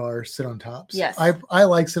we have are sit on tops. Yes. I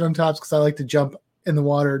like sit on tops because I like to jump in the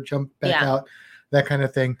water, jump back Yeah. out, that kind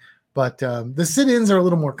of thing. But the sit-ins are a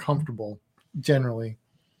little more comfortable generally.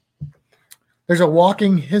 There's a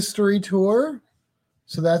walking history tour,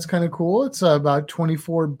 so that's kind of cool. It's about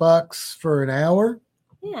 $24 for an hour.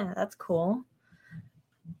 Yeah, that's cool.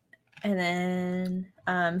 And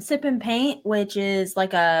then Sip and Paint, which is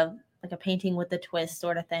like a painting with a twist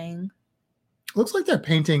sort of thing. Looks like they're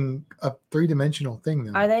painting a three-dimensional thing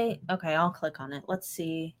though. Are they? Okay, I'll click on it. Let's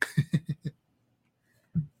see.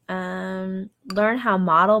 Learn how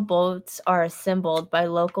model boats are assembled by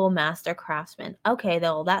local master craftsmen. Okay,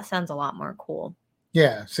 though, that sounds a lot more cool.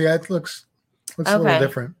 Yeah, see, that looks a little Okay.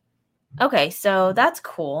 different. Okay, so that's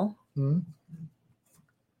cool. Mhm.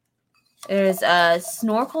 There's a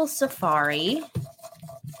snorkel safari.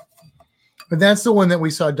 But that's the one that we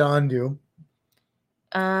saw Don do.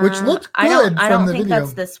 Which looked I don't good from the think video.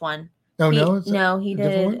 that's this one. Oh, He- no? no, he a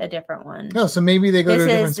different did one? a different one. No, so maybe they go to a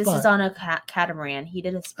different This spot. is on a catamaran. He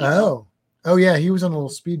did a speedboat. Oh, yeah, he was on a little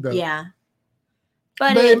speedboat. Yeah.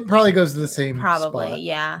 But, But it it probably goes to the same probably, spot.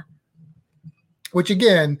 yeah. Which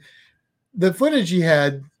again, the footage he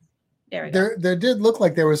had, There we go. there did look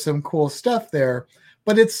like there was some cool stuff there,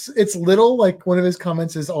 but it's little. Like one of his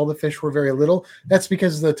comments is all the fish were very little. That's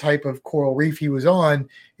because the type of coral reef he was on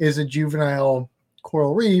is a juvenile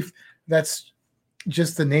coral reef. That's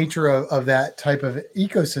just the nature of that type of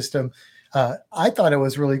ecosystem. I thought it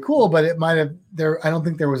was really cool, but it might have there. I don't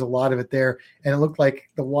think there was a lot of it there, and it looked like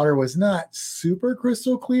the water was not super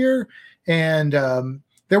crystal clear, and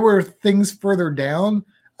there were things further down,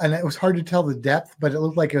 and it was hard to tell the depth, but it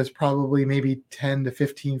looked like it was probably maybe 10 to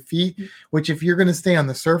 15 feet. Which, if you're going to stay on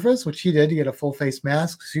the surface, which he did, you get a full face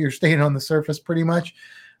mask, so you're staying on the surface pretty much.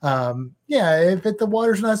 If the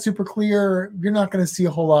water's not super clear, you're not going to see a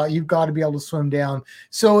whole lot. You've got to be able to swim down.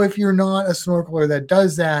 So if you're not a snorkeler that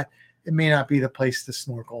does that, it may not be the place to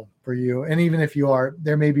snorkel for you. And even if you are,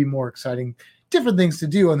 there may be more exciting, different things to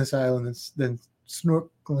do on this island than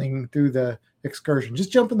snorkeling through the excursion.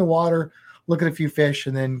 Just jump in the water, look at a few fish,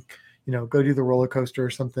 and then, go do the roller coaster or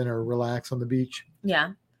something, or relax on the beach.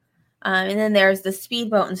 Yeah. And then there's the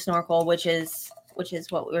speedboat and snorkel, which is which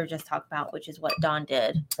is what we were just talking about, which is what Don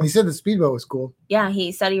did. And he said the speedboat was cool. Yeah,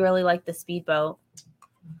 he said he really liked the speedboat.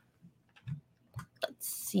 Let's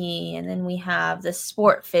see. And then we have the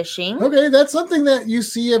sport fishing. Okay, that's something that you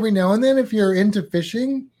see every now and then if you're into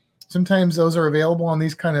fishing. Sometimes those are available on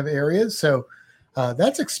these kind of areas. So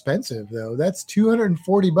that's expensive, though. That's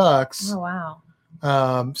 $240. Oh,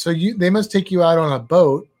 wow. So they must take you out on a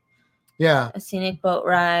boat. Yeah. A scenic boat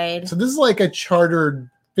ride. So this is like a chartered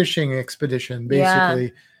fishing expedition,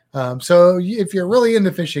 basically. Yeah. So if you're really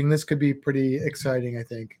into fishing, this could be pretty exciting, I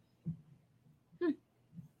think.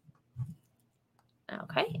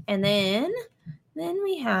 Okay. And then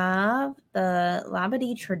we have the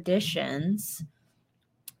Labadee Traditions,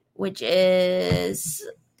 which is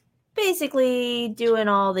basically doing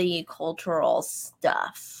all the cultural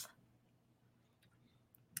stuff.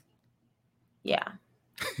 Yeah.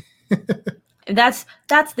 That's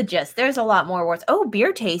the gist. There's a lot more words. Oh,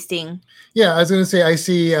 beer tasting. Yeah, I was going to say I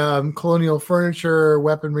see colonial furniture,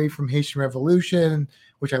 weaponry from Haitian Revolution,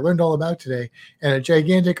 which I learned all about today, and a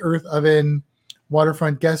gigantic earth oven,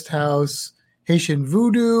 waterfront guest house, Haitian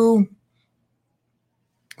voodoo.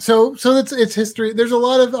 So it's history. There's a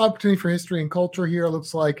lot of opportunity for history and culture here. It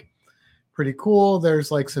looks like pretty cool. There's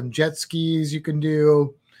like some jet skis you can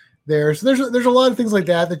do there. So there's a lot of things like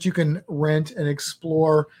that you can rent and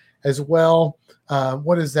explore as well.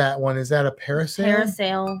 What is that one? Is that a parasail?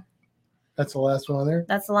 Parasail. That's the last one on there?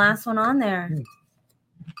 That's the last one on there.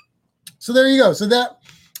 So there you go. So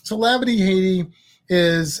Labadee, Haiti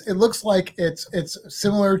it looks like it's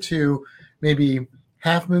similar to maybe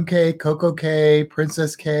Half Moon Cay, Coco Cay,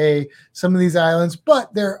 Princess Cay, some of these islands,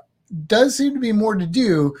 but there does seem to be more to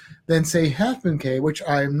do than, say, Half Moon Cay, which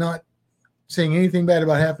I'm not saying anything bad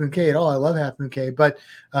about Half Moon Cay at all. I love Half Moon Cay, but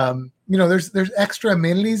there's extra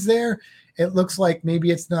amenities there. It looks like maybe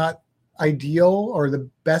it's not ideal or the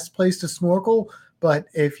best place to snorkel, but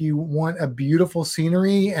if you want a beautiful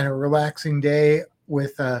scenery and a relaxing day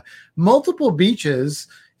with multiple beaches,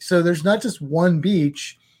 so there's not just one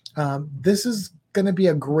beach, this is going to be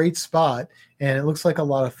a great spot, and it looks like a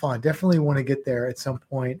lot of fun. Definitely want to get there at some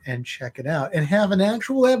point and check it out and have an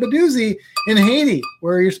actual Labadoozy in Haiti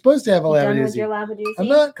where you're supposed to have a Labadoozy. Done with your Labadoozy? I'm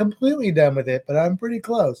not completely done with it, but I'm pretty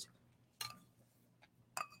close.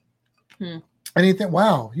 Anything?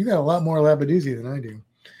 Wow, you got a lot more Labadoozy than I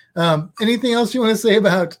do. Anything else you want to say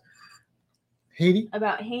about Haiti?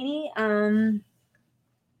 About Haiti? I don't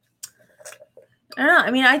know.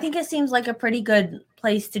 I mean, I think it seems like a pretty good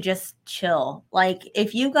place to just chill. Like,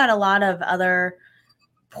 if you've got a lot of other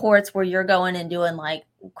ports where you're going and doing like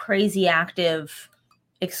crazy active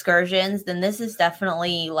excursions, then this is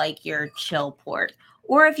definitely like your chill port.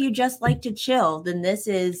 Or if you just like to chill, then this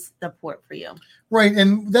is the port for you. Right.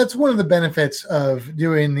 And that's one of the benefits of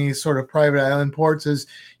doing these sort of private island ports is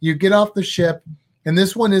you get off the ship, and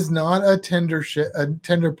this one is not a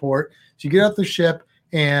tender port. So you get off the ship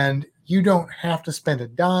and you don't have to spend a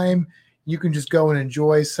dime. You can just go and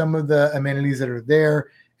enjoy some of the amenities that are there.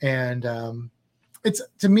 And it's,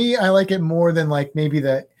 to me, I like it more than like maybe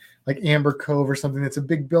like Amber Cove or something that's a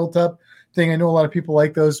big built up thing. I know a lot of people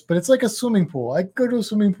like those, but it's like a swimming pool. I go to a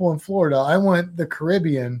swimming pool in Florida. I want the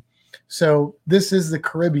Caribbean. So this is the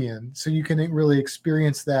Caribbean. So you can really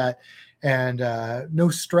experience that, and no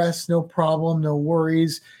stress, no problem, no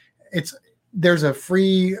worries. There's a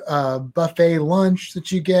free buffet lunch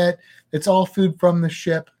that you get. It's all food from the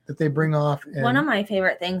ship that they bring off. One of my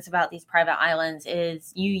favorite things about these private islands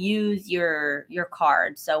is you use your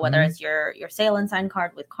card. So whether it's your Sail and Sign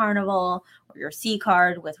card with Carnival, or your Sea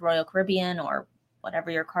card with Royal Caribbean, or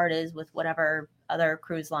whatever your card is with whatever other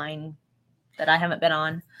cruise line that I haven't been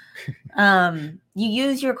on, you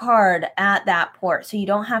use your card at that port. So you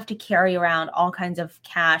don't have to carry around all kinds of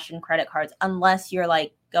cash and credit cards unless you're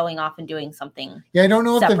like going off and doing something. Yeah, I don't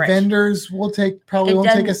know separate. If the vendors won't take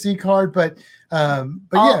a C card, but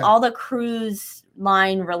all the cruise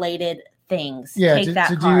line related things. Yeah, take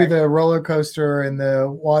to do the roller coaster and the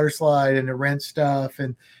water slide and to rent stuff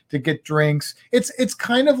and to get drinks. It's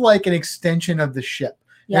kind of like an extension of the ship.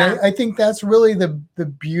 Yeah, I think that's really the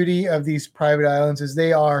beauty of these private islands is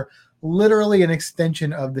they are literally an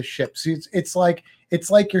extension of the ship. So it's like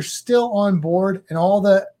you're still on board, and all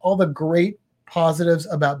the great positives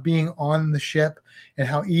about being on the ship and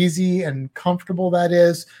how easy and comfortable that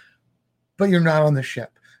is, but you're not on the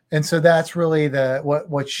ship. And so that's really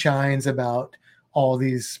what shines about all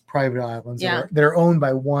these private islands that are owned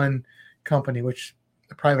by one company, which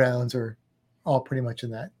the private islands are all pretty much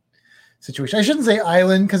in that situation. I shouldn't say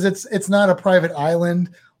island because it's not a private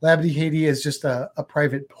island. Labadee, Haiti is just a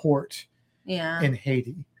private port in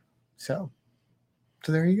Haiti. So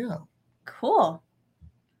there you go. Cool.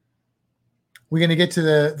 We're going to get to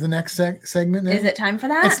the next segment now? Is it time for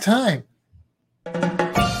that? It's time.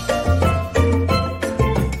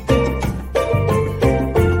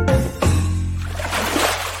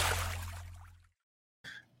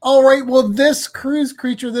 All right, well, this cruise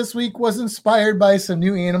creature this week was inspired by some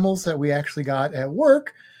new animals that we actually got at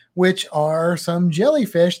work, which are some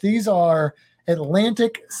jellyfish. These are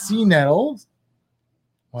Atlantic sea nettles.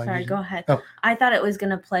 Sorry, go ahead. Oh. I thought it was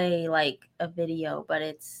going to play like a video, but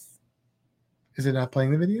it's... Is it not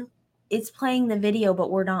playing the video? It's playing the video, but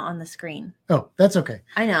we're not on the screen. Oh, that's okay.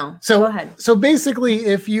 I know. So go ahead. So basically,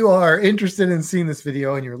 if you are interested in seeing this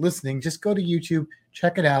video and you're listening, just go to YouTube,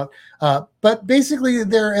 check it out. But basically,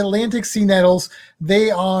 they're Atlantic sea nettles. They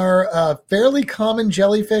are fairly common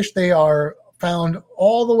jellyfish. They are found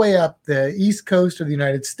all the way up the east coast of the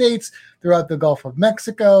United States, throughout the Gulf of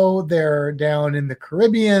Mexico. They're down in the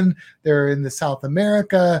Caribbean. They're in the South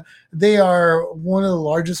America. They are one of the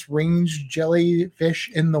largest range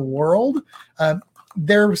jellyfish in the world.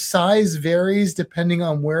 Their size varies depending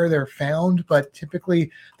on where they're found, but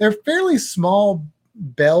typically they're fairly small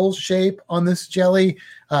bell shape on this jelly,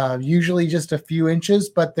 usually just a few inches,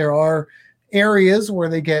 but there are areas where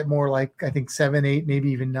they get more like, I think, 7, 8,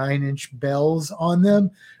 maybe even 9-inch bells on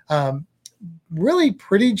them. Really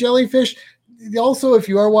pretty jellyfish. Also, if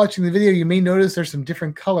you are watching the video, you may notice there's some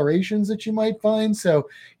different colorations that you might find. So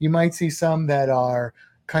you might see some that are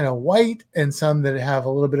kind of white and some that have a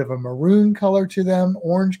little bit of a maroon color to them,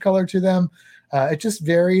 orange color to them. It just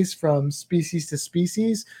varies from species to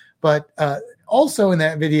species. But also in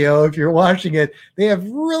that video, if you're watching it, they have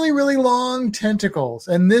really, really long tentacles.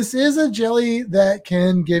 And this is a jelly that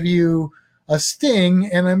can give you a sting.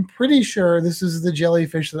 And I'm pretty sure this is the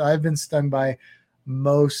jellyfish that I've been stung by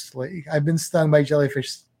mostly. I've been stung by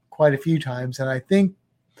jellyfish quite a few times. And I think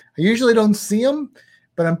I usually don't see them,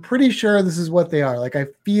 but I'm pretty sure this is what they are. Like I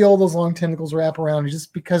feel those long tentacles wrap around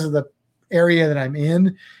just because of the area that I'm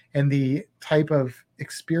in and the type of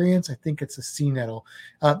experience. I think it's a sea nettle.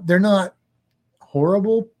 They're not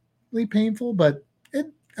horribly painful, but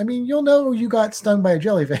you'll know you got stung by a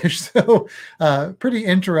jellyfish. So pretty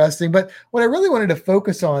interesting. But what I really wanted to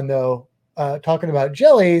focus on, though, talking about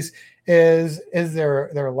jellies, is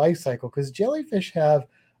their life cycle, because jellyfish have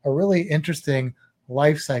a really interesting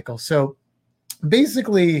life cycle. So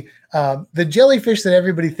basically, the jellyfish that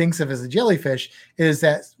everybody thinks of as a jellyfish is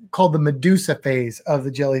that called the Medusa phase of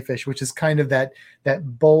the jellyfish, which is kind of that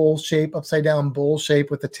bowl shape, upside down bowl shape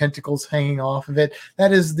with the tentacles hanging off of it.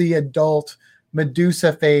 That is the adult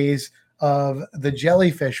Medusa phase of the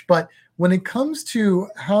jellyfish. But when it comes to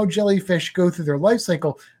how jellyfish go through their life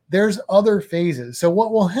cycle, there's other phases. So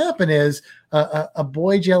what will happen is a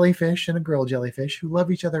boy jellyfish and a girl jellyfish who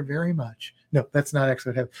love each other very much. No, that's not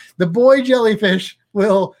actually what happens. The boy jellyfish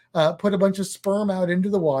will put a bunch of sperm out into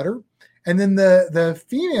the water. And then the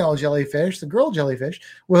female jellyfish, the girl jellyfish,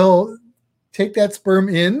 will take that sperm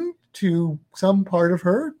in to some part of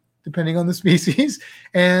her, depending on the species,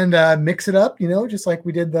 and mix it up, just like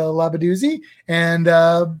we did the Labadoozy. And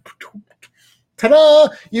ta-da,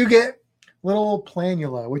 you get little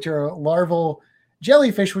planula, which are larval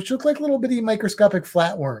jellyfish, which look like little bitty microscopic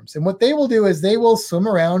flatworms. And what they will do is they will swim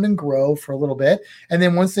around and grow for a little bit. And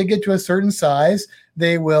then once they get to a certain size,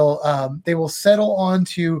 they will settle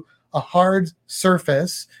onto a hard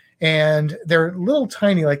surface. And they're little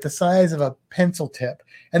tiny, like the size of a pencil tip.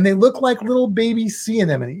 And they look like little baby sea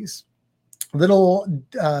anemones. Little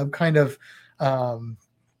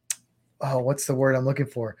what's the word I'm looking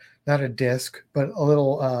for? Not a disc, but a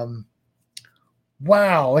little,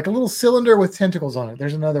 like a little cylinder with tentacles on it.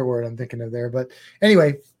 There's another word I'm thinking of there. But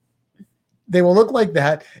anyway, they will look like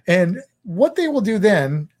that. And what they will do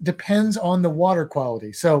then depends on the water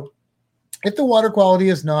quality. So if the water quality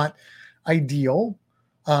is not ideal,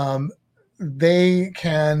 they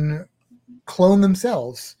can clone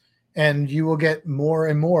themselves, and you will get more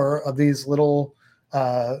and more of these little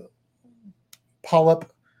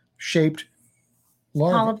polyp-shaped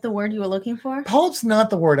larvae. Polyp, the word you were looking for? Polyp's not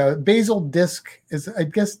the word. Basal disc is, I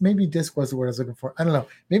guess maybe disc was the word I was looking for. I don't know.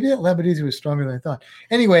 Maybe that Labadoozy was stronger than I thought.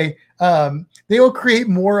 Anyway, they will create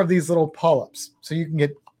more of these little polyps. So you can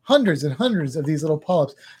get hundreds and hundreds of these little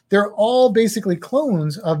polyps. They're all basically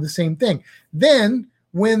clones of the same thing. Then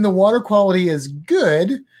when the water quality is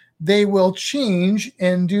good, they will change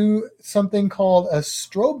and do something called a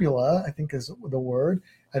strobula, I think is the word.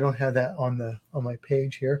 I don't have that on my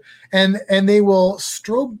page here. And they will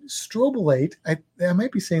strobulate. I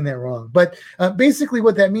might be saying that wrong. But basically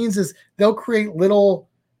what that means is they'll create little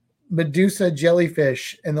Medusa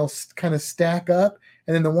jellyfish, and they'll kind of stack up.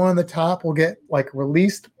 And then the one on the top will get like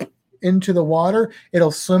released into the water.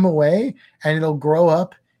 It'll swim away, and it'll grow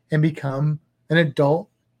up and become an adult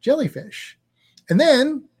jellyfish. And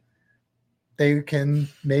then they can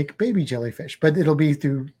make baby jellyfish, but it'll be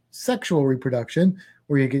through sexual reproduction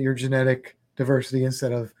where you get your genetic diversity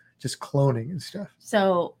instead of just cloning and stuff.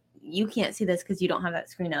 So you can't see this because you don't have that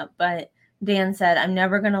screen up, but Dan said, I'm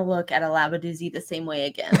never going to look at a Labadoozy the same way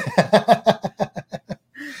again.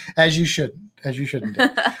 As you shouldn't.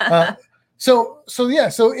 So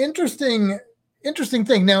interesting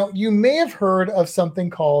thing. Now, you may have heard of something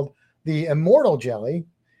called the immortal jelly.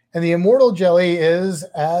 And the immortal jelly is,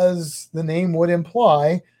 as the name would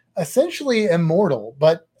imply, essentially immortal.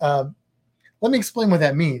 But let me explain what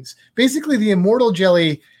that means. Basically, the immortal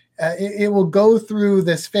jelly, it will go through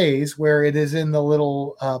this phase where it is in the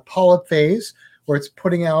little polyp phase, where it's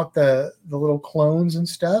putting out the little clones and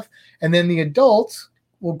stuff. And then the adults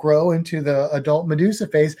will grow into the adult Medusa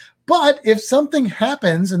phase. But if something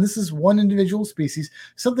happens, and this is one individual species,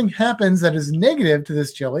 something happens that is negative to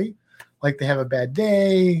this jelly, like they have a bad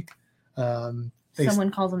day.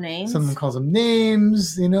 Someone calls them names. Someone calls them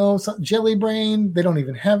names, jelly brain. They don't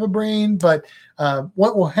even have a brain. But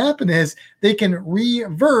what will happen is they can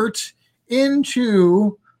revert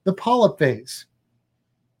into the polyp phase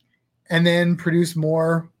and then produce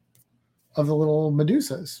more of the little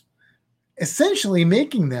Medusas, essentially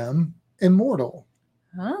making them immortal.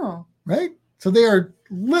 Oh. Right? So they are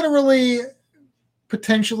literally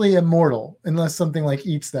potentially immortal unless something like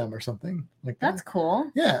eats them or something like that. That's cool.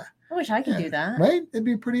 Yeah. I wish I could do that. Right? It'd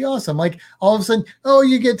be pretty awesome. Like all of a sudden,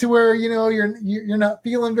 you get to where, you're not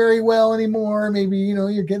feeling very well anymore. Maybe,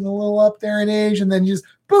 you're getting a little up there in age, and then you just,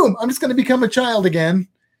 boom, I'm just going to become a child again.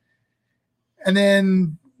 And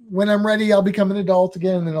then when I'm ready, I'll become an adult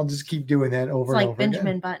again, and then I'll just keep doing that over and over again. Like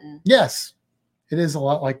Benjamin Button. Yes. It is a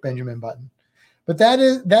lot like Benjamin Button. But that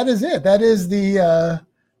is it. That is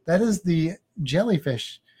the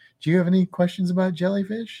jellyfish. Do you have any questions about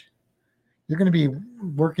jellyfish? You're going to be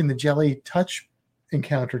working the jelly touch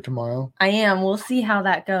encounter tomorrow. I am. We'll see how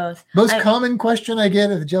that goes. Most common question I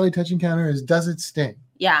get at the jelly touch encounter is, does it sting?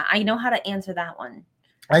 Yeah, I know how to answer that one.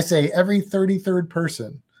 I say every 33rd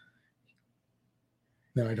person.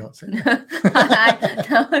 No, I don't say that.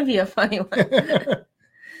 That would be a funny one.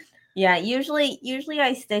 Yeah, usually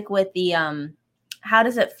I stick with the how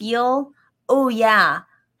does it feel? Oh yeah,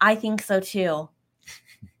 I think so too.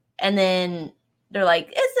 And then they're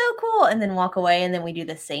like, it's so cool, and then walk away, and then we do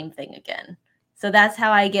the same thing again. So that's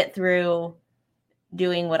how I get through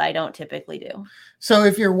doing what I don't typically do. So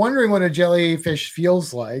if you're wondering what a jellyfish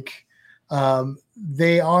feels like,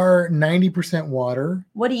 they are 90% water.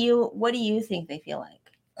 What do you think they feel like?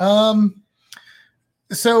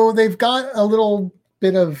 So they've got a little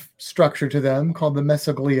bit of structure to them called the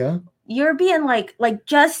mesoglia. You're being like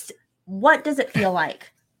just what does it feel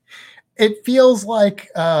like? It feels like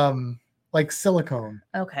silicone.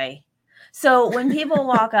 Okay. So when people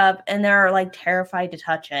walk up and they're like terrified to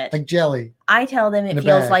touch it, like jelly, I tell them it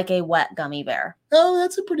feels like a wet gummy bear. Oh,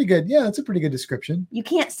 that's a pretty good description. You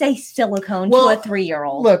can't say silicone to a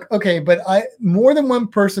 3-year-old. Look, okay, but more than one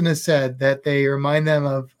person has said that they remind them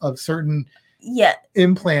of certain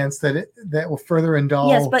implants that will further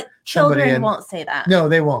indulge. Yes, but children won't say that. No,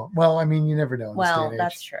 they won't. Well, I mean, you never know. Well,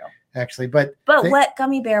 that's true. Actually, but wet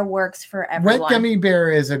gummy bear works for everyone. Wet gummy bear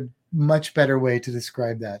is a much better way to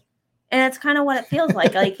describe that. And it's kind of what it feels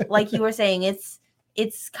like. like you were saying,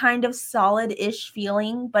 it's kind of solid-ish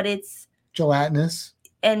feeling, but it's gelatinous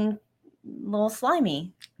and a little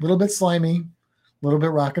slimy. A little bit slimy, a little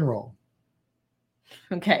bit rock and roll.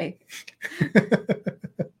 Okay.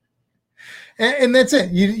 And that's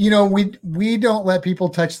it. We don't let people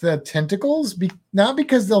touch the tentacles, not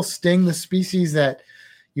because they'll sting. The species that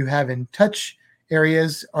you have in touch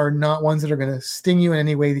areas are not ones that are going to sting you in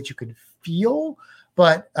any way that you can feel.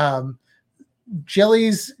 But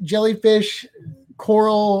jellyfish,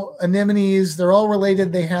 coral, anemones, they're all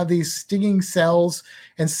related. They have these stinging cells,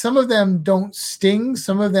 and some of them don't sting.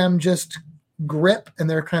 Some of them just grip and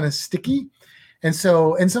they're kind of sticky. And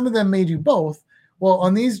some of them may do both. Well,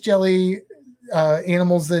 on these jelly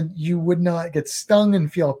animals, that you would not get stung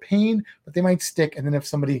and feel pain, but they might stick. And then if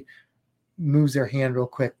somebody moves their hand real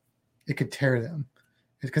quick, it could tear them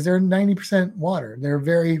because they're 90% water. They're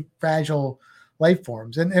very fragile life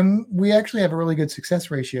forms. And we actually have a really good success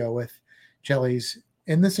ratio with jellies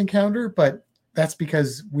in this encounter, but that's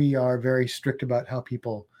because we are very strict about how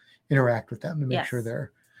people interact with them to make sure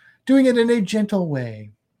they're doing it in a gentle way.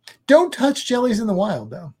 Don't touch jellies in the wild,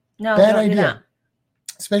 though. No, bad don't idea. do that.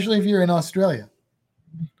 Especially if you're in Australia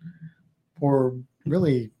or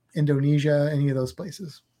really Indonesia, any of those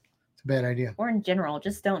places. It's a bad idea. Or in general,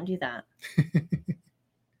 just don't do that.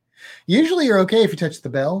 Usually you're okay if you touch the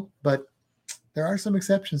bell, but there are some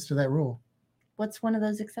exceptions to that rule. What's one of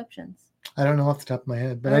those exceptions? I don't know off the top of my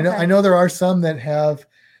head, but Okay. I know there are some that have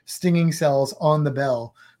stinging cells on the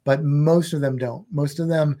bell, but most of them don't. Most of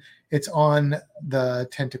them, it's on the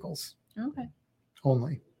tentacles Okay.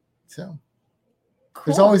 only. So Cool.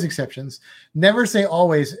 there's always exceptions. Never say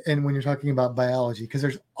always, and when you're talking about biology, because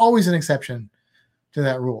there's always an exception to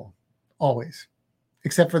that rule, always,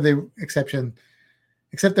 except for the exception.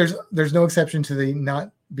 Except there's no exception to the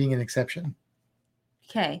not being an exception.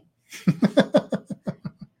 Okay.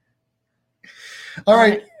 All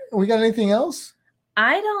right. We got anything else?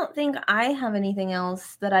 I don't think I have anything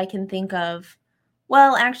else that I can think of.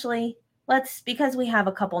 Well, actually, because we have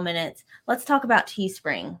a couple minutes, let's talk about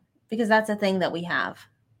Teespring, because that's a thing that we have.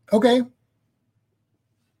 Okay.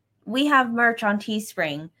 We have merch on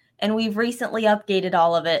Teespring, and we've recently updated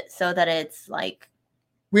all of it so that it's like,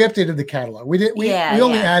 we updated the catalog. We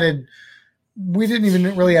only added, we didn't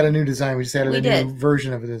even really add a new design. We just added new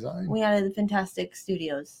version of a design. We added the Fantastic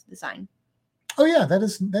Studios design. Oh yeah, that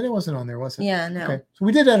it wasn't on there, was it? Yeah, no. Okay. So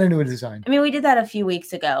we did add a new design. I mean, we did that a few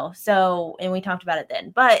weeks ago. So, and we talked about it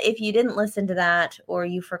then. But if you didn't listen to that or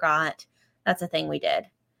you forgot, that's a thing we did.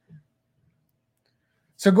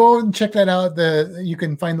 So go and check that out. You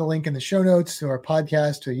can find the link in the show notes to our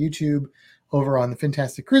podcast, to YouTube, over on the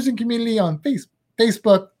Fantastic Cruising Community on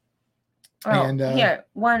Facebook. Oh, and here,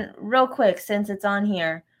 one real quick, since it's on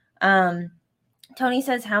here. Tony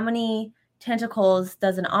says, how many tentacles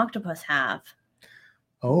does an octopus have?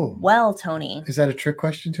 Oh. Well, Tony. Is that a trick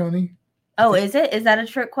question, Tony? Oh, is it? Is that a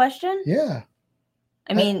trick question? Yeah.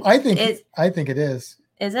 I mean, I think it is.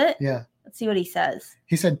 Is it? Yeah. Let's see what he says.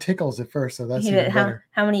 He said tickles at first, so that's even better.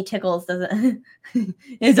 How many tickles does it?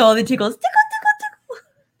 Is all the tickles?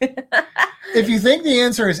 Tickle. If you think the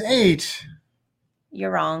answer is 8,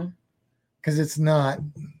 you're wrong. Because it's not.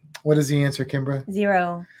 What is the answer, Kimbra?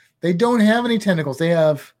 0. They don't have any tentacles. They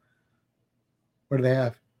have. What do they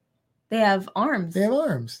have? They have arms. They have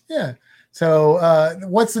arms. Yeah. So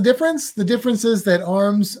what's the difference? The difference is that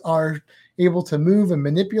arms are able to move and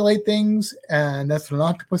manipulate things, and that's what an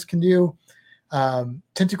octopus can do.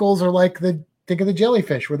 Tentacles are like think of the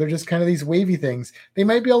jellyfish, where they're just kind of these wavy things. They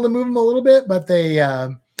might be able to move them a little bit, but they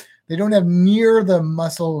don't have near the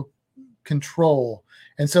muscle control.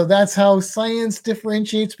 And so that's how science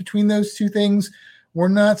differentiates between those two things. We're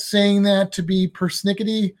not saying that to be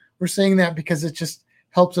persnickety. We're saying that because it just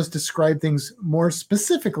helps us describe things more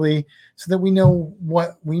specifically so that we know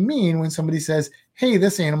what we mean when somebody says, hey,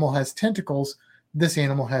 this animal has tentacles, this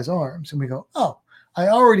animal has arms. And we go, oh, I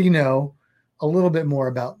already know a little bit more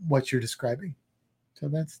about what you're describing. So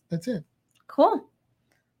that's it. Cool.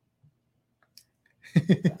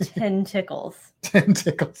 Tentacles. 10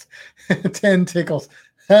 tickles. 10 tickles.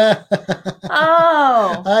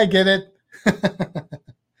 Oh. I get it.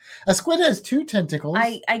 A squid has 2 tentacles.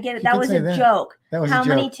 I get it. That was a joke. That was How a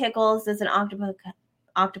joke. many tickles does an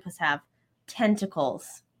octopus have?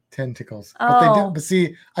 Tentacles. Tentacles. Oh. But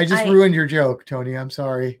see, I just ruined your joke, Tony. I'm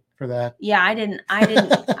sorry for that. Yeah, I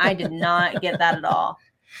did not get that at all.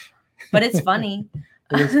 But it's funny.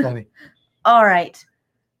 It is funny. All right.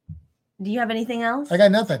 Do you have anything else? I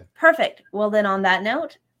got nothing. Perfect. Well, then on that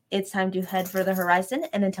note, it's time to head for the horizon.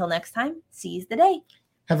 And until next time, seize the day.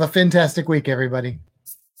 Have a fantastic week, everybody.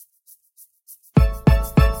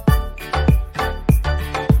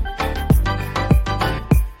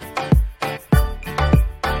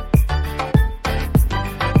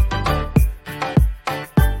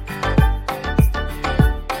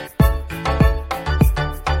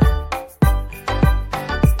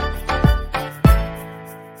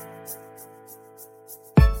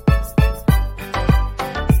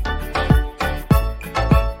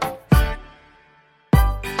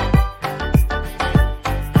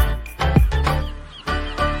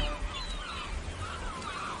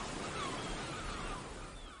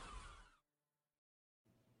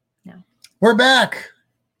 We're back.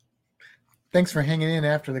 Thanks for hanging in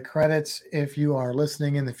after the credits. If you are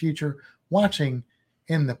listening in the future, watching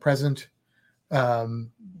in the present,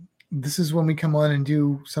 this is when we come on and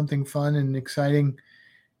do something fun and exciting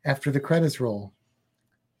after the credits roll.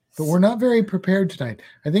 But we're not very prepared tonight.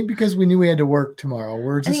 I think because we knew we had to work tomorrow.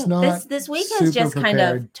 We're just not. This week has just prepared.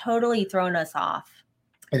 kind of totally thrown us off.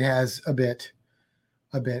 It has a bit.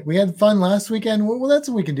 We had fun last weekend. Well, that's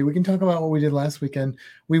what we can do. We can talk about what we did last weekend.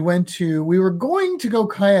 We were going to go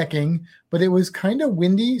kayaking, but it was kind of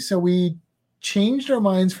windy. So we changed our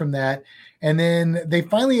minds from that. And then they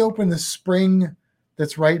finally opened the spring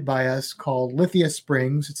that's right by us called Lithia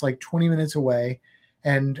Springs. It's like 20 minutes away.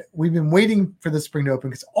 And we've been waiting for the spring to open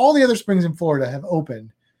because all the other springs in Florida have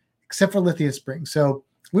opened except for Lithia Springs. So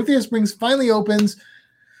Lithia Springs finally opens.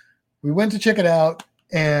 We went to check it out,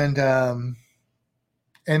 and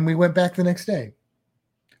and we went back the next day.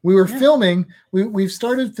 We were filming. We've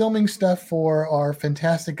started filming stuff for our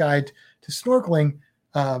fantastic guide to snorkeling.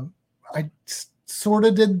 I sort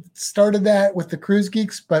of started that with the Cruise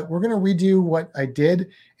Geeks, but we're going to redo what I did,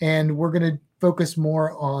 and we're going to focus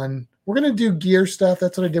more on. We're going to do gear stuff.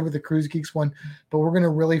 That's what I did with the Cruise Geeks one, but we're going to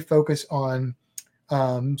really focus on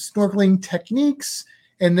snorkeling techniques,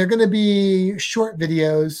 and they're going to be short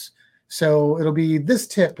videos. So it'll be this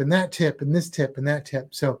tip and that tip and this tip and that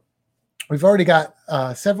tip. So we've already got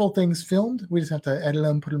several things filmed. We just have to edit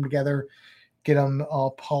them, put them together, get them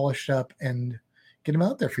all polished up, and get them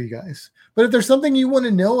out there for you guys. But if there's something you want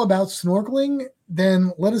to know about snorkeling,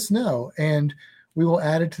 then let us know, and we will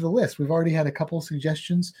add it to the list. We've already had a couple of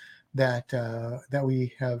suggestions that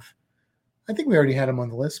we have. I think we already had them on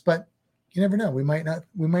the list, but you never know. We might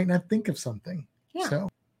not think of something. Yeah. So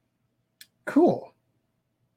cool.